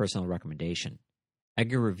Clyde a personal recommendation.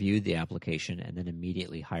 Edgar reviewed the application and then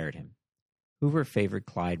immediately hired him. Hoover favored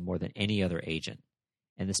Clyde more than any other agent.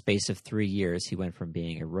 In the space of 3 years, he went from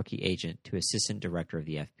being a rookie agent to assistant director of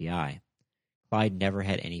the FBI. Clyde never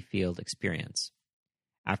had any field experience.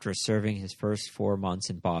 After serving his first 4 months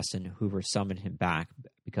in Boston, Hoover summoned him back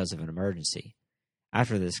because of an emergency.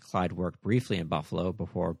 After this, Clyde worked briefly in Buffalo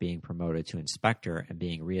before being promoted to inspector and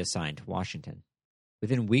being reassigned to Washington.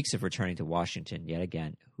 Within weeks of returning to Washington, yet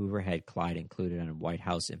again, Hoover had Clyde included on White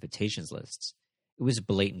House invitations lists. It was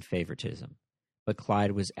blatant favoritism, but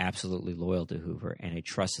Clyde was absolutely loyal to Hoover and a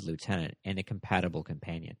trusted lieutenant and a compatible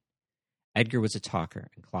companion. Edgar was a talker,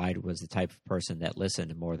 and Clyde was the type of person that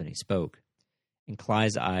listened more than he spoke. In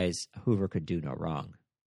Clyde's eyes, Hoover could do no wrong.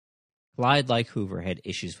 Clyde, like Hoover, had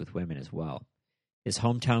issues with women as well. His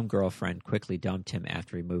hometown girlfriend quickly dumped him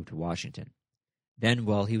after he moved to Washington. Then,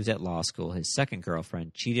 while he was at law school, his second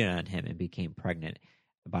girlfriend cheated on him and became pregnant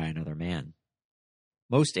by another man.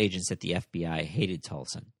 Most agents at the FBI hated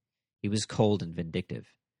Tolson. He was cold and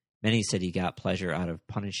vindictive. Many said he got pleasure out of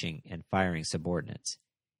punishing and firing subordinates.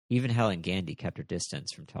 Even Helen Gandy kept her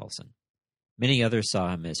distance from Tolson. Many others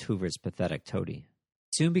saw him as Hoover's pathetic toady.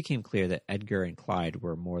 It soon became clear that Edgar and Clyde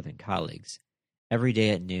were more than colleagues. Every day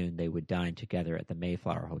at noon, they would dine together at the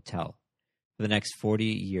Mayflower Hotel. For the next 40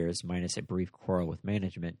 years, minus a brief quarrel with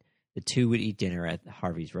management, the two would eat dinner at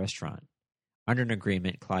Harvey's restaurant. Under an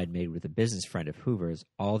agreement Clyde made with a business friend of Hoover's,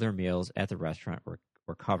 all their meals at the restaurant were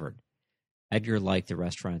covered. Edgar liked the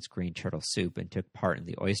restaurant's green turtle soup and took part in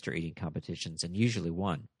the oyster-eating competitions and usually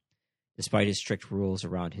won. Despite his strict rules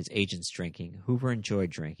around his agents drinking, Hoover enjoyed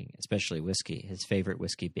drinking, especially whiskey, his favorite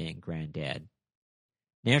whiskey being Grandad.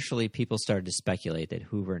 Naturally, people started to speculate that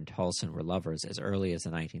Hoover and Tolson were lovers as early as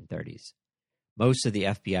the 1930s. Most of the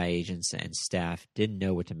FBI agents and staff didn't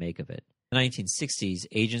know what to make of it. In the 1960s,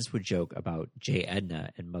 agents would joke about J.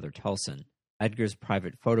 Edna and Mother Tolson. Edgar's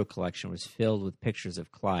private photo collection was filled with pictures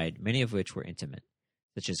of Clyde, many of which were intimate,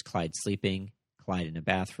 such as Clyde sleeping, Clyde in a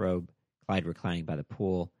bathrobe, Clyde reclining by the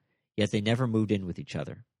pool, yet they never moved in with each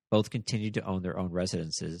other. Both continued to own their own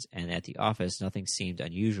residences, and at the office nothing seemed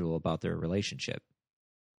unusual about their relationship.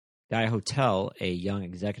 Guy Hotel, a young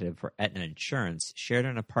executive for Aetna Insurance, shared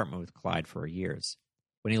an apartment with Clyde for years.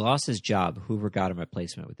 When he lost his job, Hoover got him a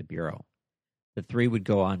placement with the Bureau. The three would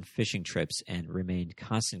go on fishing trips and remained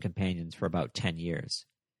constant companions for about 10 years.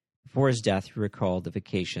 Before his death, he recalled the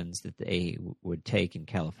vacations that they would take in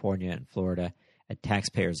California and Florida at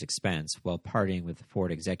taxpayers' expense while partying with the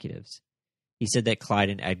Ford executives. He said that Clyde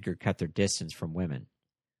and Edgar kept their distance from women.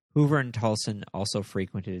 Hoover and Tolson also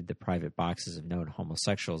frequented the private boxes of known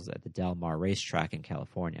homosexuals at the Del Mar racetrack in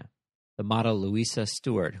California. The model Louisa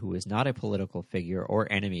Stewart, who was not a political figure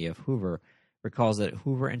or enemy of Hoover, recalls that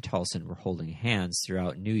Hoover and Tolson were holding hands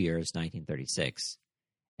throughout New Year's 1936.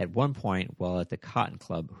 At one point, while at the Cotton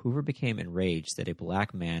Club, Hoover became enraged that a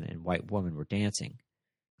black man and white woman were dancing.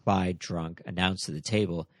 Clyde, drunk, announced to the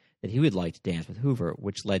table that he would like to dance with Hoover,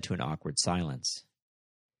 which led to an awkward silence.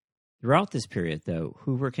 Throughout this period, though,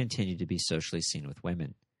 Hoover continued to be socially seen with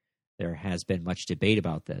women. There has been much debate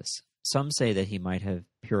about this. Some say that he might have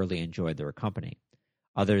purely enjoyed their company,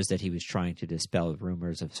 others that he was trying to dispel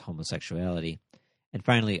rumors of homosexuality, and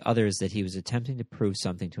finally others that he was attempting to prove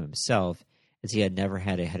something to himself, as he had never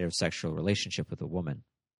had a heterosexual relationship with a woman.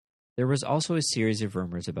 There was also a series of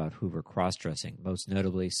rumors about Hoover cross-dressing, most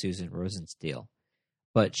notably Susan Rosenstiel.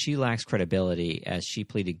 But she lacks credibility as she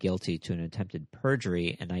pleaded guilty to an attempted perjury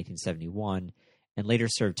in 1971 and later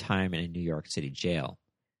served time in a New York City jail.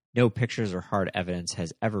 No pictures or hard evidence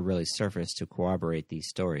has ever really surfaced to corroborate these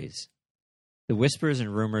stories. The whispers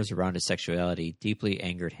and rumors around his sexuality deeply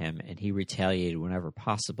angered him, and he retaliated whenever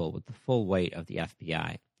possible with the full weight of the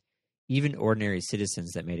FBI. Even ordinary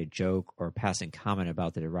citizens that made a joke or a passing comment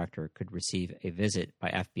about the director could receive a visit by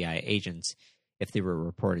FBI agents if they were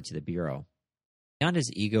reported to the Bureau. Beyond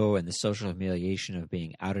his ego and the social humiliation of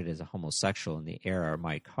being outed as a homosexual in the era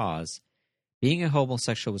might cause, being a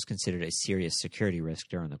homosexual was considered a serious security risk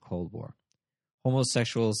during the Cold War.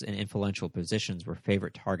 Homosexuals in influential positions were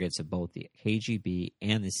favorite targets of both the KGB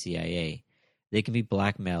and the CIA. They can be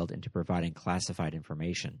blackmailed into providing classified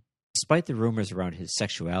information. Despite the rumors around his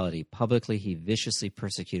sexuality, publicly he viciously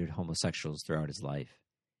persecuted homosexuals throughout his life.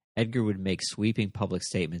 Edgar would make sweeping public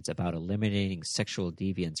statements about eliminating sexual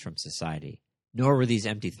deviance from society. Nor were these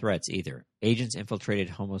empty threats either. Agents infiltrated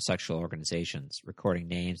homosexual organizations, recording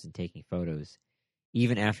names and taking photos.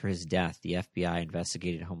 Even after his death, the FBI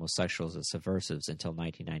investigated homosexuals as subversives until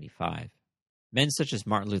 1995. Men such as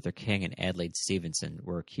Martin Luther King and Adlai Stevenson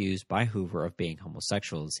were accused by Hoover of being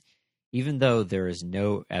homosexuals, even though there is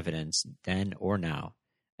no evidence then or now.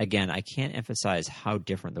 Again, I can't emphasize how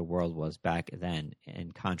different the world was back then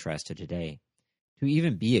in contrast to today. To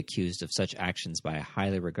even be accused of such actions by a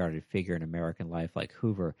highly regarded figure in American life like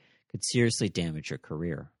Hoover could seriously damage your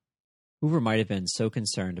career. Hoover might have been so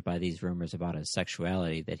concerned by these rumors about his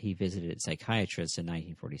sexuality that he visited psychiatrists in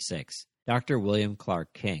 1946. Dr. William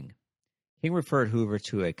Clark King. King referred Hoover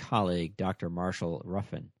to a colleague, Dr. Marshall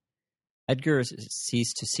Ruffin. Edgar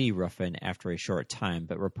ceased to see Ruffin after a short time,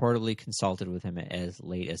 but reportedly consulted with him as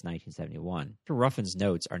late as 1971. Dr. Ruffin's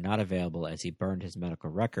notes are not available as he burned his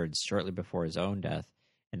medical records shortly before his own death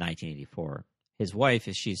in 1984. His wife,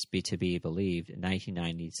 if she's to be believed, in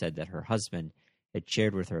 1990 said that her husband had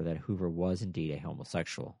shared with her that Hoover was indeed a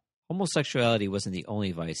homosexual. Homosexuality wasn't the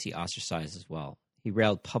only vice he ostracized as well. He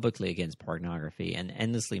railed publicly against pornography and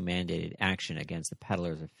endlessly mandated action against the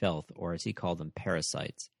peddlers of filth, or as he called them,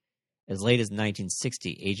 parasites. As late as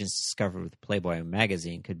 1960, agents discovered with Playboy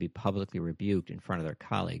magazine could be publicly rebuked in front of their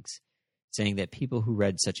colleagues, saying that people who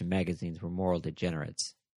read such magazines were moral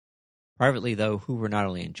degenerates. Privately, though, Hoover not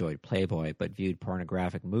only enjoyed Playboy, but viewed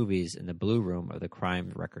pornographic movies in the blue room of the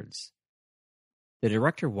crime records. The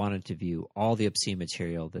director wanted to view all the obscene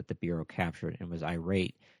material that the Bureau captured and was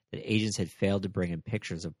irate that agents had failed to bring in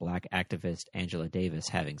pictures of black activist Angela Davis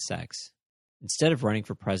having sex. Instead of running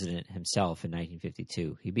for president himself in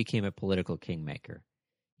 1952, he became a political kingmaker.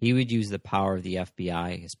 He would use the power of the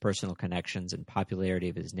FBI, his personal connections, and popularity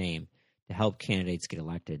of his name to help candidates get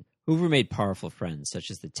elected. Hoover made powerful friends,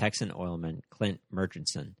 such as the Texan oilman Clint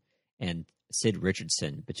Murchison and Sid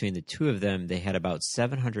Richardson. Between the two of them, they had about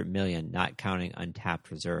 $700 million, not counting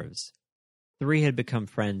untapped reserves. Three had become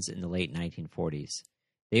friends in the late 1940s.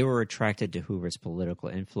 They were attracted to Hoover's political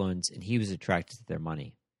influence, and he was attracted to their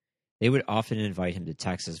money. They would often invite him to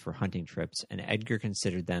Texas for hunting trips, and Edgar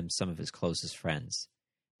considered them some of his closest friends.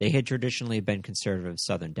 They had traditionally been conservative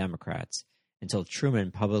Southern Democrats, until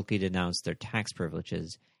Truman publicly denounced their tax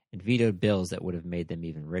privileges and vetoed bills that would have made them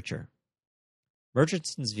even richer.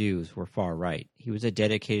 Murchison's views were far right. He was a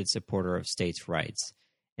dedicated supporter of states' rights,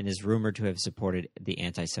 and is rumored to have supported the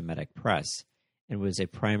anti-Semitic press, and was a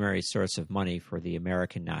primary source of money for the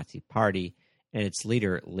American Nazi Party and its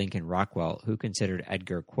leader, Lincoln Rockwell, who considered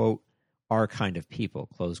Edgar, quote, our kind of people,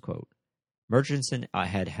 close quote. Murchison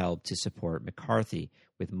had helped to support McCarthy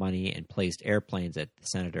with money and placed airplanes at the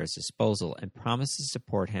senator's disposal and promised to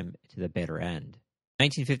support him to the bitter end. In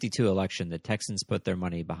the 1952 election, the Texans put their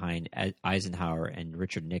money behind Eisenhower and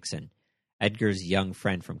Richard Nixon, Edgar's young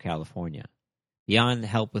friend from California. Beyond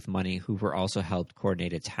help with money, Hoover also helped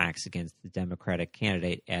coordinate attacks against the Democratic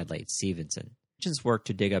candidate Adlai Stevenson. Agents worked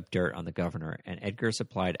to dig up dirt on the governor, and Edgar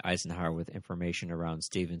supplied Eisenhower with information around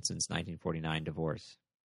Stevenson's 1949 divorce.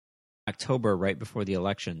 In October, right before the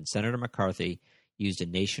election, Senator McCarthy used a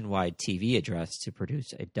nationwide TV address to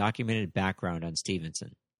produce a documented background on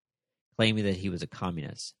Stevenson, claiming that he was a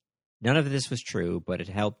communist. None of this was true, but it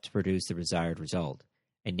helped to produce the desired result,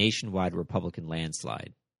 a nationwide Republican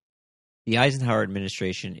landslide. The Eisenhower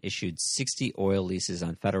administration issued 60 oil leases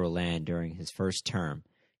on federal land during his first term,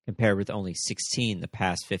 compared with only 16 the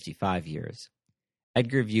past 55 years.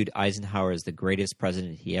 Edgar viewed Eisenhower as the greatest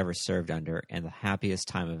president he ever served under and the happiest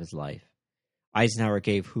time of his life. Eisenhower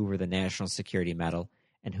gave Hoover the National Security Medal,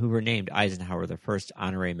 and Hoover named Eisenhower the first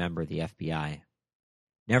honorary member of the FBI.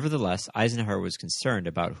 Nevertheless, Eisenhower was concerned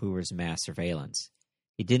about Hoover's mass surveillance.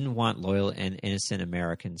 He didn't want loyal and innocent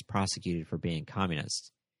Americans prosecuted for being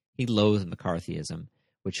communists. He loathed McCarthyism,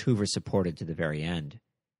 which Hoover supported to the very end.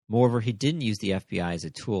 Moreover, he didn't use the FBI as a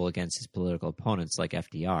tool against his political opponents like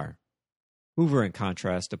FDR. Hoover, in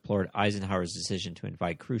contrast, deplored Eisenhower's decision to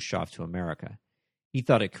invite Khrushchev to America. He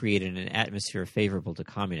thought it created an atmosphere favorable to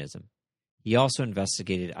communism. He also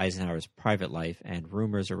investigated Eisenhower's private life and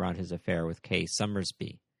rumors around his affair with Kay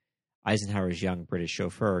Summersby, Eisenhower's young British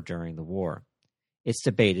chauffeur during the war. It's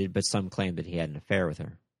debated, but some claim that he had an affair with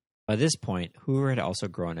her. By this point, Hoover had also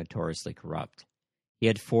grown notoriously corrupt. He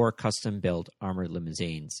had 4 custom-built armored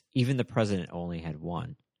limousines. Even the president only had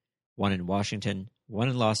one in Washington, one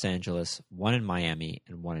in Los Angeles, one in Miami,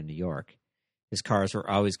 and one in New York. His cars were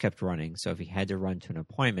always kept running, so if he had to run to an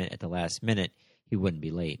appointment at the last minute, he wouldn't be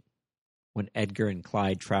late. When Edgar and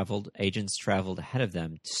Clyde traveled, agents traveled ahead of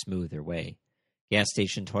them to smooth their way. Gas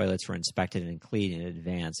station toilets were inspected and cleaned in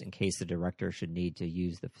advance in case the director should need to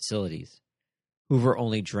use the facilities. Hoover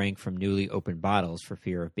only drank from newly opened bottles for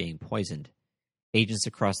fear of being poisoned. Agents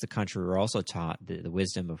across the country were also taught the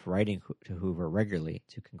wisdom of writing to Hoover regularly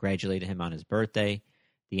to congratulate him on his birthday,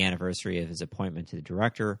 the anniversary of his appointment to the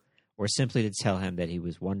director, or simply to tell him that he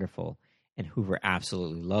was wonderful, and Hoover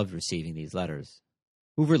absolutely loved receiving these letters.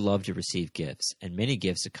 Hoover loved to receive gifts, and many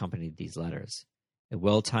gifts accompanied these letters. A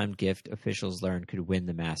well-timed gift officials learned could win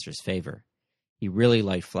the master's favor. He really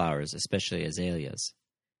liked flowers, especially azaleas.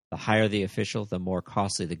 The higher the official, the more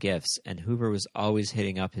costly the gifts, and Hoover was always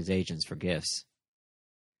hitting up his agents for gifts.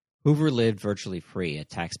 Hoover lived virtually free at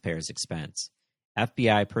taxpayers' expense.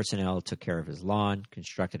 FBI personnel took care of his lawn,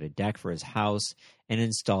 constructed a deck for his house, and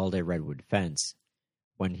installed a redwood fence.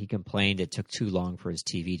 When he complained it took too long for his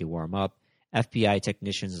TV to warm up, FBI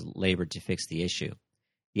technicians labored to fix the issue.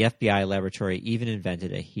 The FBI laboratory even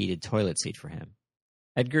invented a heated toilet seat for him.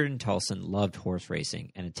 Edgar and Tulson loved horse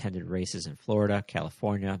racing and attended races in Florida,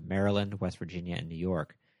 California, Maryland, West Virginia, and New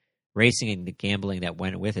York. Racing and the gambling that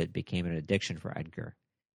went with it became an addiction for Edgar.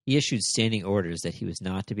 He issued standing orders that he was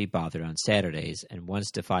not to be bothered on Saturdays and once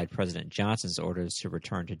defied President Johnson's orders to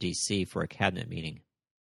return to D.C. for a cabinet meeting.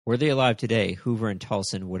 Were they alive today, Hoover and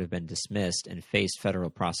Tulson would have been dismissed and faced federal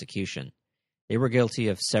prosecution. They were guilty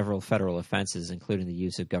of several federal offenses, including the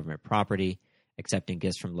use of government property, accepting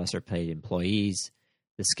gifts from lesser-paid employees.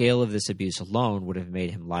 The scale of this abuse alone would have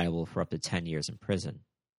made him liable for up to 10 years in prison.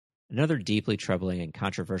 Another deeply troubling and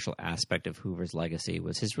controversial aspect of Hoover's legacy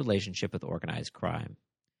was his relationship with organized crime.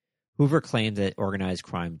 Hoover claimed that organized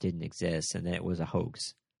crime didn't exist and that it was a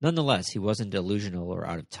hoax. Nonetheless, he wasn't delusional or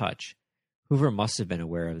out of touch. Hoover must have been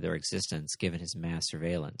aware of their existence given his mass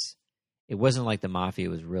surveillance. It wasn't like the Mafia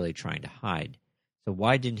was really trying to hide. So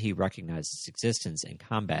why didn't he recognize its existence and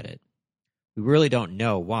combat it? We really don't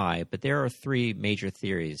know why, but there are three major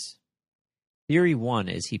theories. Theory one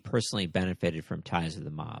is he personally benefited from ties with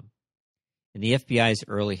the mob. In the FBI's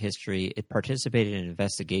early history, it participated in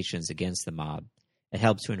investigations against the mob. It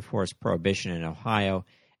helped to enforce prohibition in Ohio,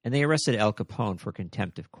 and they arrested Al Capone for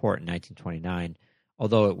contempt of court in 1929,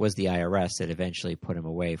 although it was the IRS that eventually put him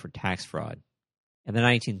away for tax fraud. In the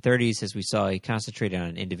 1930s, as we saw, he concentrated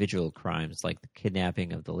on individual crimes like the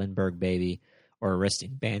kidnapping of the Lindbergh baby or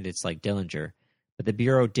arresting bandits like Dillinger, but the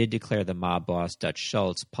Bureau did declare the mob boss Dutch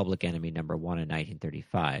Schultz public enemy number one in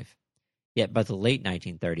 1935. Yet by the late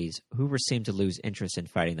 1930s, Hoover seemed to lose interest in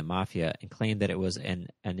fighting the Mafia and claimed that it was an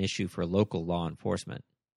issue for local law enforcement.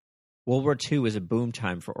 World War II was a boom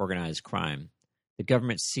time for organized crime. The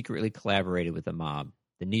government secretly collaborated with the mob.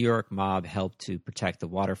 The New York mob helped to protect the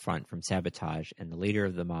waterfront from sabotage, and the leader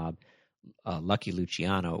of the mob, Lucky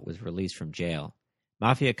Luciano, was released from jail.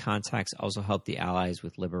 Mafia contacts also helped the Allies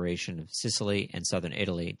with liberation of Sicily and southern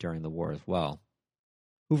Italy during the war as well.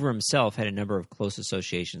 Hoover himself had a number of close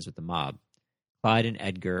associations with the mob. Clyde and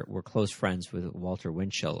Edgar were close friends with Walter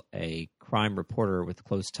Winchell, a crime reporter with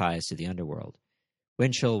close ties to the underworld.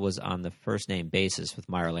 Winchell was on the first-name basis with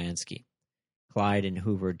Meyer Lansky. Clyde and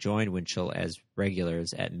Hoover joined Winchell as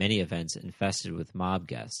regulars at many events infested with mob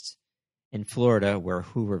guests. In Florida, where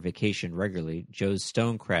Hoover vacationed regularly, Joe's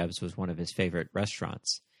Stone Crabs was one of his favorite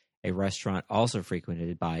restaurants, a restaurant also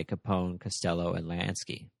frequented by Capone, Costello, and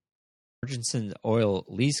Lansky. Murchison Oil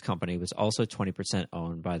Lease Company was also 20%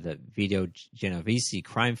 owned by the Vito Genovese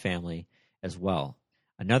crime family as well.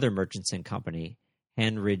 Another Murchison company,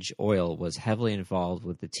 Hanridge Oil, was heavily involved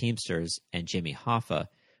with the Teamsters and Jimmy Hoffa,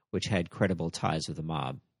 which had credible ties with the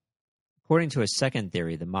mob. According to a second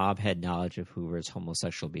theory, the mob had knowledge of Hoover's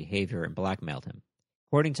homosexual behavior and blackmailed him.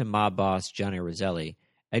 According to mob boss Johnny Roselli,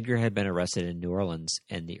 Edgar had been arrested in New Orleans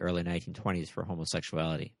in the early 1920s for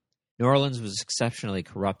homosexuality. New Orleans was exceptionally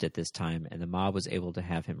corrupt at this time, and the mob was able to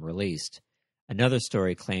have him released. Another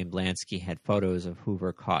story claimed Lansky had photos of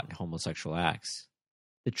Hoover caught in homosexual acts.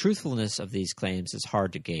 The truthfulness of these claims is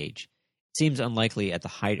hard to gauge. It seems unlikely at the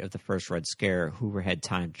height of the first Red Scare Hoover had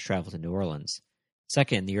time to travel to New Orleans.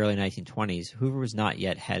 Second, in the early 1920s, Hoover was not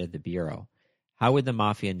yet head of the Bureau. How would the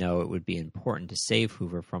Mafia know it would be important to save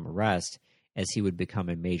Hoover from arrest, as he would become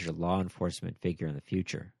a major law enforcement figure in the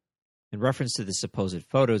future? In reference to the supposed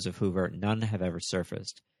photos of Hoover, none have ever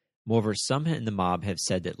surfaced. Moreover, some in the mob have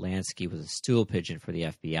said that Lansky was a stool pigeon for the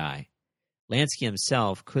FBI. Lansky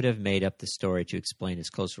himself could have made up the story to explain his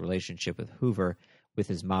close relationship with Hoover with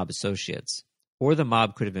his mob associates, or the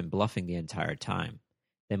mob could have been bluffing the entire time.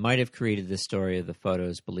 They might have created the story of the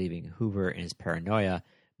photos believing Hoover, in his paranoia,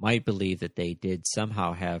 might believe that they did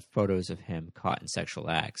somehow have photos of him caught in sexual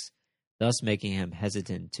acts, thus making him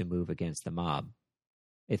hesitant to move against the mob.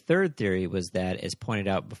 A third theory was that, as pointed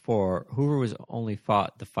out before, Hoover was only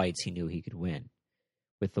fought the fights he knew he could win.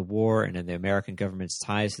 With the war and the American government's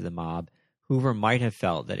ties to the mob, Hoover might have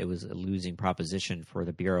felt that it was a losing proposition for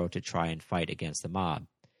the Bureau to try and fight against the mob.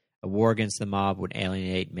 A war against the mob would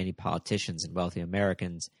alienate many politicians and wealthy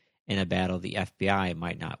Americans in a battle the FBI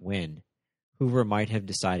might not win. Hoover might have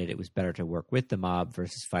decided it was better to work with the mob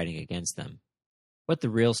versus fighting against them. What the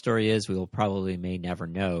real story is, we will probably may never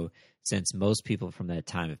know, since most people from that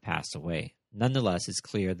time have passed away. Nonetheless, it's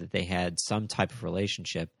clear that they had some type of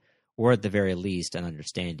relationship, or at the very least, an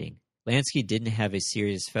understanding. Lansky didn't have a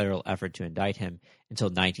serious federal effort to indict him until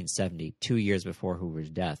 1970, 2 years before Hoover's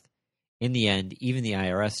death. In the end, even the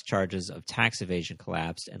IRS charges of tax evasion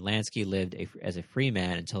collapsed, and Lansky lived as a free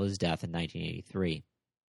man until his death in 1983.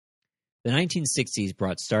 The 1960s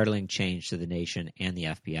brought startling change to the nation and the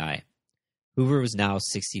FBI. Hoover was now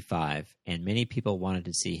 65, and many people wanted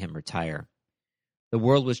to see him retire. The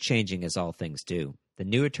world was changing, as all things do. The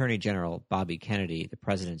new Attorney General, Bobby Kennedy, the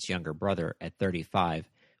president's younger brother, at 35,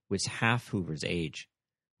 was half Hoover's age.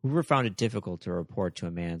 Hoover found it difficult to report to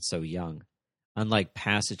a man so young. Unlike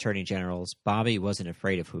past attorney generals, Bobby wasn't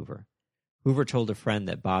afraid of Hoover. Hoover told a friend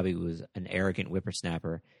that Bobby was an arrogant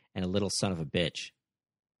whippersnapper and a little son of a bitch.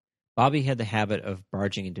 Bobby had the habit of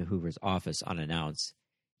barging into Hoover's office unannounced.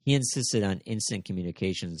 He insisted on instant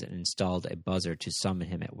communications and installed a buzzer to summon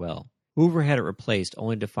him at will. Hoover had it replaced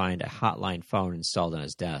only to find a hotline phone installed on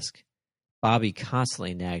his desk. Bobby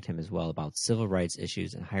constantly nagged him as well about civil rights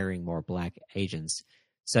issues and hiring more black agents,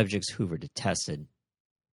 subjects Hoover detested.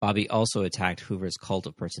 Bobby also attacked Hoover's cult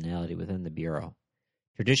of personality within the Bureau.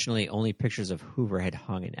 Traditionally, only pictures of Hoover had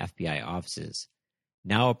hung in FBI offices.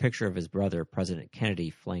 Now a picture of his brother, President Kennedy,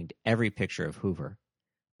 flanked every picture of Hoover.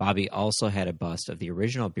 Bobby also had a bust of the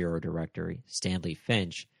original Bureau Director, Stanley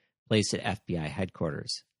Finch, placed at FBI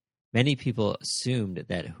headquarters. Many people assumed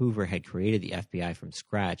that Hoover had created the FBI from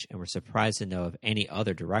scratch and were surprised to know of any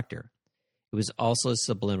other director. It was also a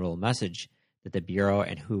subliminal message that the Bureau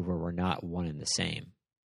and Hoover were not one and the same.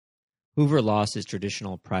 Hoover lost his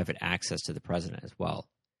traditional private access to the president as well.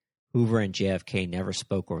 Hoover and JFK never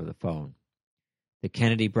spoke over the phone. The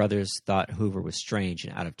Kennedy brothers thought Hoover was strange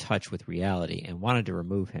and out of touch with reality and wanted to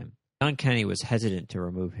remove him. John Kennedy was hesitant to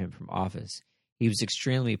remove him from office. He was an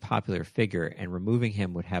extremely popular figure, and removing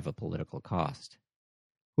him would have a political cost.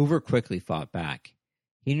 Hoover quickly fought back.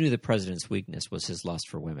 He knew the president's weakness was his lust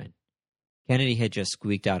for women. Kennedy had just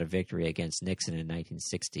squeaked out a victory against Nixon in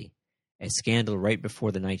 1960. A scandal right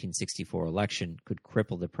before the 1964 election could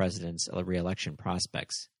cripple the president's re-election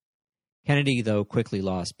prospects. Kennedy, though, quickly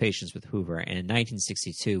lost patience with Hoover and in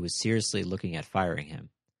 1962 was seriously looking at firing him.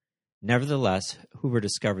 Nevertheless, Hoover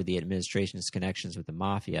discovered the administration's connections with the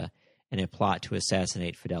Mafia and a plot to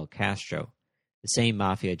assassinate Fidel Castro, the same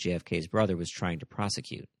Mafia JFK's brother was trying to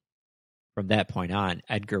prosecute. From that point on,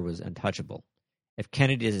 Edgar was untouchable. If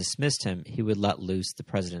Kennedy dismissed him, he would let loose the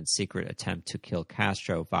president's secret attempt to kill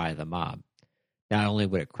Castro via the mob. Not only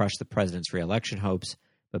would it crush the president's re-election hopes,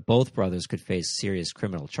 but both brothers could face serious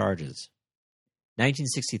criminal charges.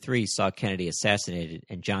 1963 saw Kennedy assassinated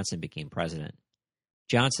and Johnson became president.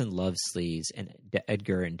 Johnson loved sleaze and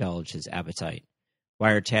Edgar indulged his appetite.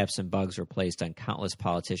 Wiretaps and bugs were placed on countless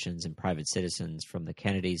politicians and private citizens from the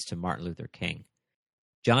Kennedys to Martin Luther King.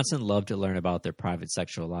 Johnson loved to learn about their private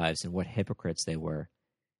sexual lives and what hypocrites they were.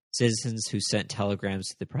 Citizens who sent telegrams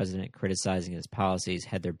to the president criticizing his policies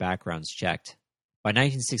had their backgrounds checked. By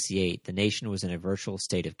 1968, the nation was in a virtual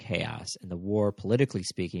state of chaos, and the war, politically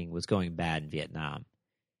speaking, was going bad in Vietnam.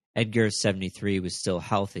 Edgar, 73, was still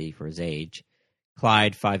healthy for his age.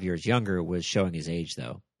 Clyde, 5 years younger, was showing his age,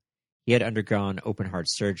 though. He had undergone open-heart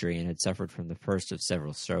surgery and had suffered from the first of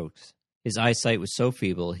several strokes. His eyesight was so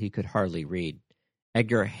feeble he could hardly read.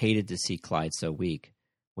 Edgar hated to see Clyde so weak.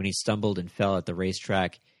 When he stumbled and fell at the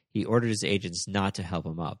racetrack, he ordered his agents not to help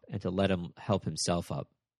him up and to let him help himself up.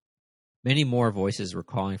 Many more voices were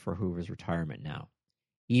calling for Hoover's retirement now.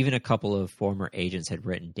 Even a couple of former agents had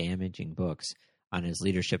written damaging books on his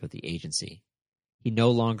leadership of the agency. He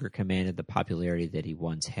no longer commanded the popularity that he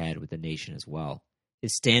once had with the nation as well.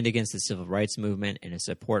 His stand against the civil rights movement and his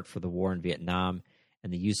support for the war in Vietnam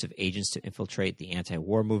and the use of agents to infiltrate the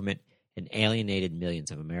anti-war movement had alienated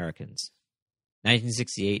millions of Americans.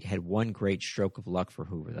 1968 had one great stroke of luck for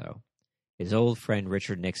Hoover, though. His old friend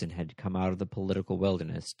Richard Nixon had come out of the political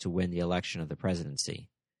wilderness to win the election of the presidency.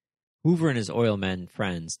 Hoover and his oil men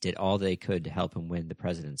friends did all they could to help him win the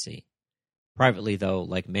presidency. Privately, though,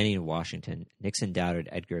 like many in Washington, Nixon doubted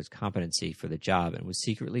Edgar's competency for the job and was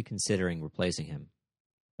secretly considering replacing him.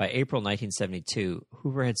 By April 1972,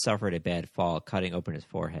 Hoover had suffered a bad fall, cutting open his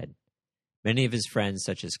forehead. Many of his friends,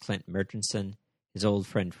 such as Clint Murchison, his old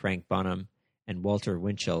friend Frank Bunham, and Walter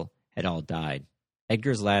Winchell, had all died.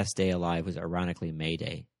 Edgar's last day alive was ironically May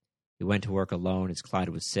Day. He went to work alone as Clyde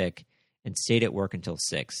was sick and stayed at work until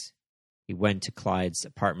 6. He went to Clyde's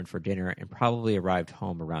apartment for dinner and probably arrived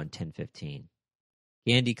home around 10:15.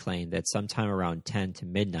 Gandy claimed that sometime around 10 to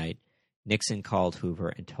midnight, Nixon called Hoover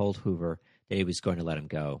and told Hoover that he was going to let him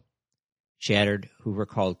go. Shattered, Hoover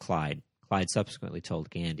called Clyde. Clyde subsequently told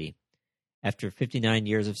Gandy. After 59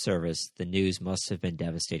 years of service, the news must have been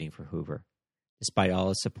devastating for Hoover. Despite all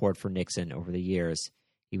his support for Nixon over the years,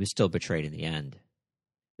 he was still betrayed in the end.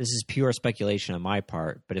 This is pure speculation on my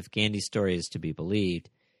part, but if Gandy's story is to be believed,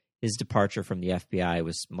 His departure from the FBI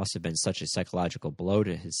must have been such a psychological blow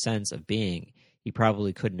to his sense of being, he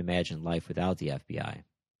probably couldn't imagine life without the FBI.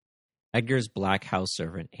 Edgar's black house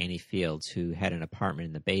servant, Annie Fields, who had an apartment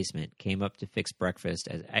in the basement, came up to fix breakfast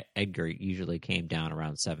as Edgar usually came down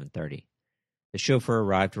around 7:30. The chauffeur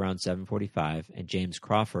arrived around 7:45, and James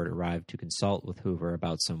Crawford arrived to consult with Hoover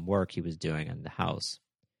about some work he was doing on the house.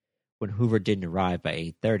 When Hoover didn't arrive by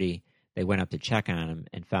 8:30, they went up to check on him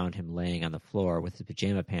and found him laying on the floor with his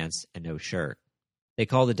pajama pants and no shirt. They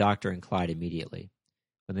called the doctor and Clyde immediately.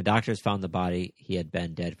 When the doctors found the body, he had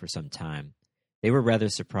been dead for some time. They were rather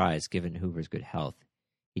surprised, given Hoover's good health.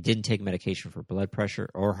 He didn't take medication for blood pressure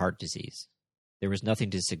or heart disease. There was nothing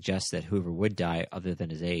to suggest that Hoover would die other than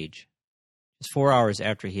his age. Just 4 hours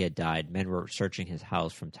after he had died, men were searching his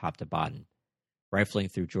house from top to bottom, rifling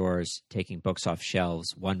through drawers, taking books off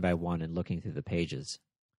shelves one by one and looking through the pages.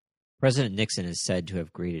 President Nixon is said to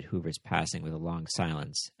have greeted Hoover's passing with a long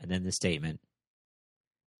silence, and then the statement,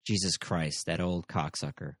 "Jesus Christ, that old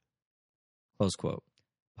cocksucker." Close quote.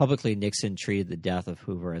 Publicly, Nixon treated the death of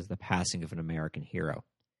Hoover as the passing of an American hero.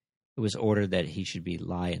 It was ordered that he should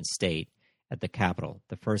lie in state at the Capitol,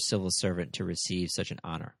 the first civil servant to receive such an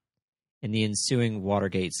honor. In the ensuing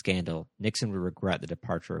Watergate scandal, Nixon would regret the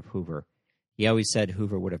departure of Hoover. He always said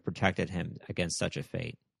Hoover would have protected him against such a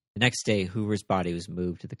fate. The next day, Hoover's body was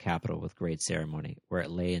moved to the Capitol with great ceremony, where it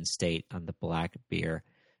lay in state on the black bier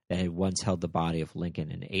that had once held the body of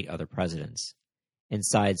Lincoln and 8 other presidents.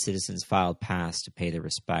 Inside, citizens filed past to pay their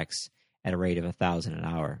respects at a rate of 1,000 an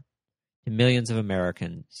hour. To millions of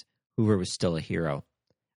Americans, Hoover was still a hero.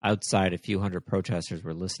 Outside, a few hundred protesters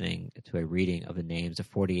were listening to a reading of the names of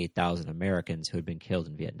 48,000 Americans who had been killed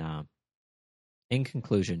in Vietnam. In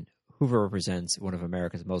conclusion, Hoover represents one of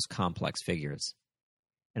America's most complex figures.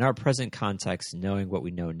 In our present context, knowing what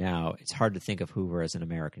we know now, it's hard to think of Hoover as an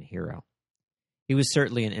American hero. He was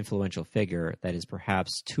certainly an influential figure that is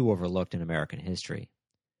perhaps too overlooked in American history.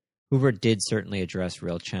 Hoover did certainly address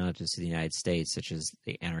real challenges to the United States, such as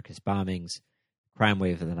the anarchist bombings, the crime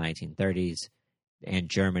wave of the 1930s, and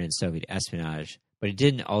German and Soviet espionage, but he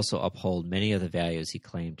didn't also uphold many of the values he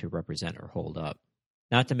claimed to represent or hold up.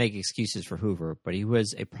 Not to make excuses for Hoover, but he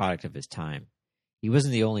was a product of his time. He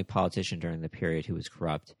wasn't the only politician during the period who was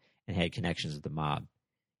corrupt and had connections with the mob.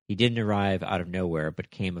 He didn't arrive out of nowhere,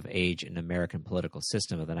 but came of age in the American political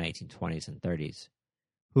system of the 1920s and 30s.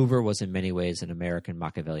 Hoover was in many ways an American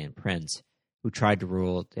Machiavellian prince who tried to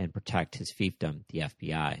rule and protect his fiefdom, the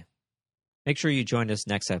FBI. Make sure you join us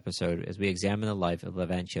next episode as we examine the life of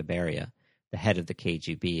Levantia Beria, the head of the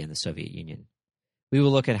KGB in the Soviet Union. We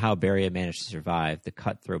will look at how Beria managed to survive the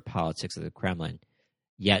cutthroat politics of the Kremlin,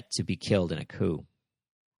 yet to be killed in a coup.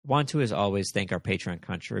 I want to, as always, thank our Patreon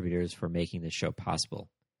contributors for making this show possible.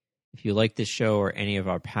 If you like this show or any of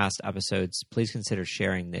our past episodes, please consider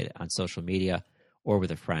sharing it on social media or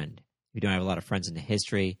with a friend. If you don't have a lot of friends in the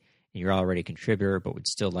history and you're already a contributor but would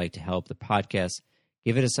still like to help the podcast,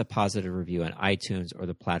 give us a positive review on iTunes or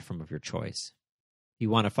the platform of your choice. If you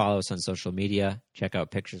want to follow us on social media, check out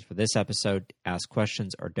pictures for this episode, ask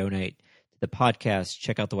questions, or donate to the podcast,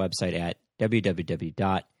 check out the website at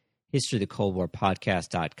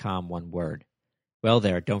www.historyofthecoldwarpodcast.com, one word. Well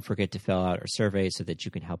there, don't forget to fill out our survey so that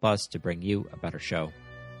you can help us to bring you a better show.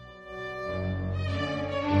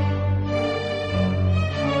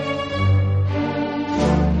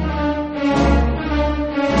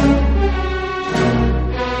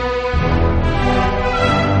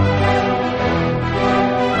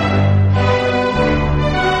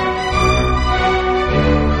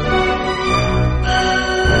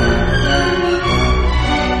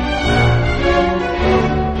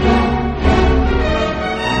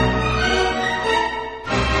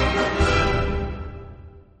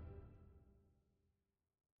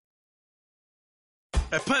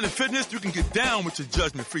 At Planet Fitness, you can get down with your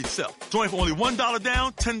judgment-free self. Join for only $1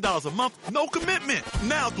 down, $10 a month, no commitment.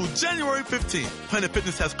 Now through January 15th, Planet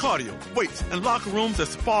Fitness has cardio, weights, and locker rooms that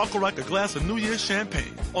sparkle like a glass of New Year's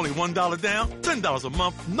champagne. Only $1 down, $10 a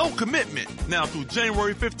month, no commitment. Now through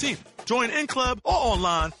January 15th. Join in club or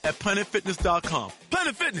online at planetfitness.com.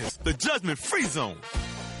 Planet Fitness, the judgment-free zone.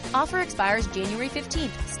 Offer expires January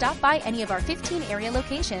 15th. Stop by any of our 15 area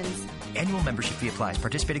locations. Annual membership fee applies.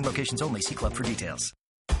 Participating locations only. See club for details.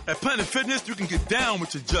 At Planet Fitness, you can get down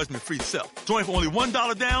with your judgment-free self. Join for only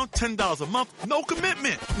 $1 down, $10 a month, no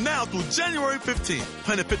commitment. Now through January 15th,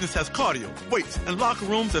 Planet Fitness has cardio, weights, and locker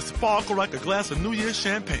rooms that sparkle like a glass of New Year's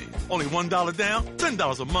champagne. Only $1 down,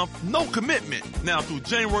 $10 a month, no commitment. Now through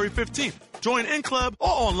January 15th. Join in club or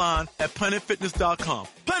online at planetfitness.com.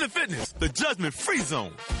 Planet Fitness, the judgment-free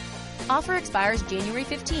zone. Offer expires January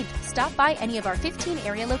 15th. Stop by any of our 15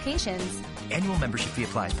 area locations. Annual membership fee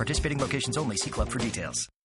applies. Participating locations only. See club for details.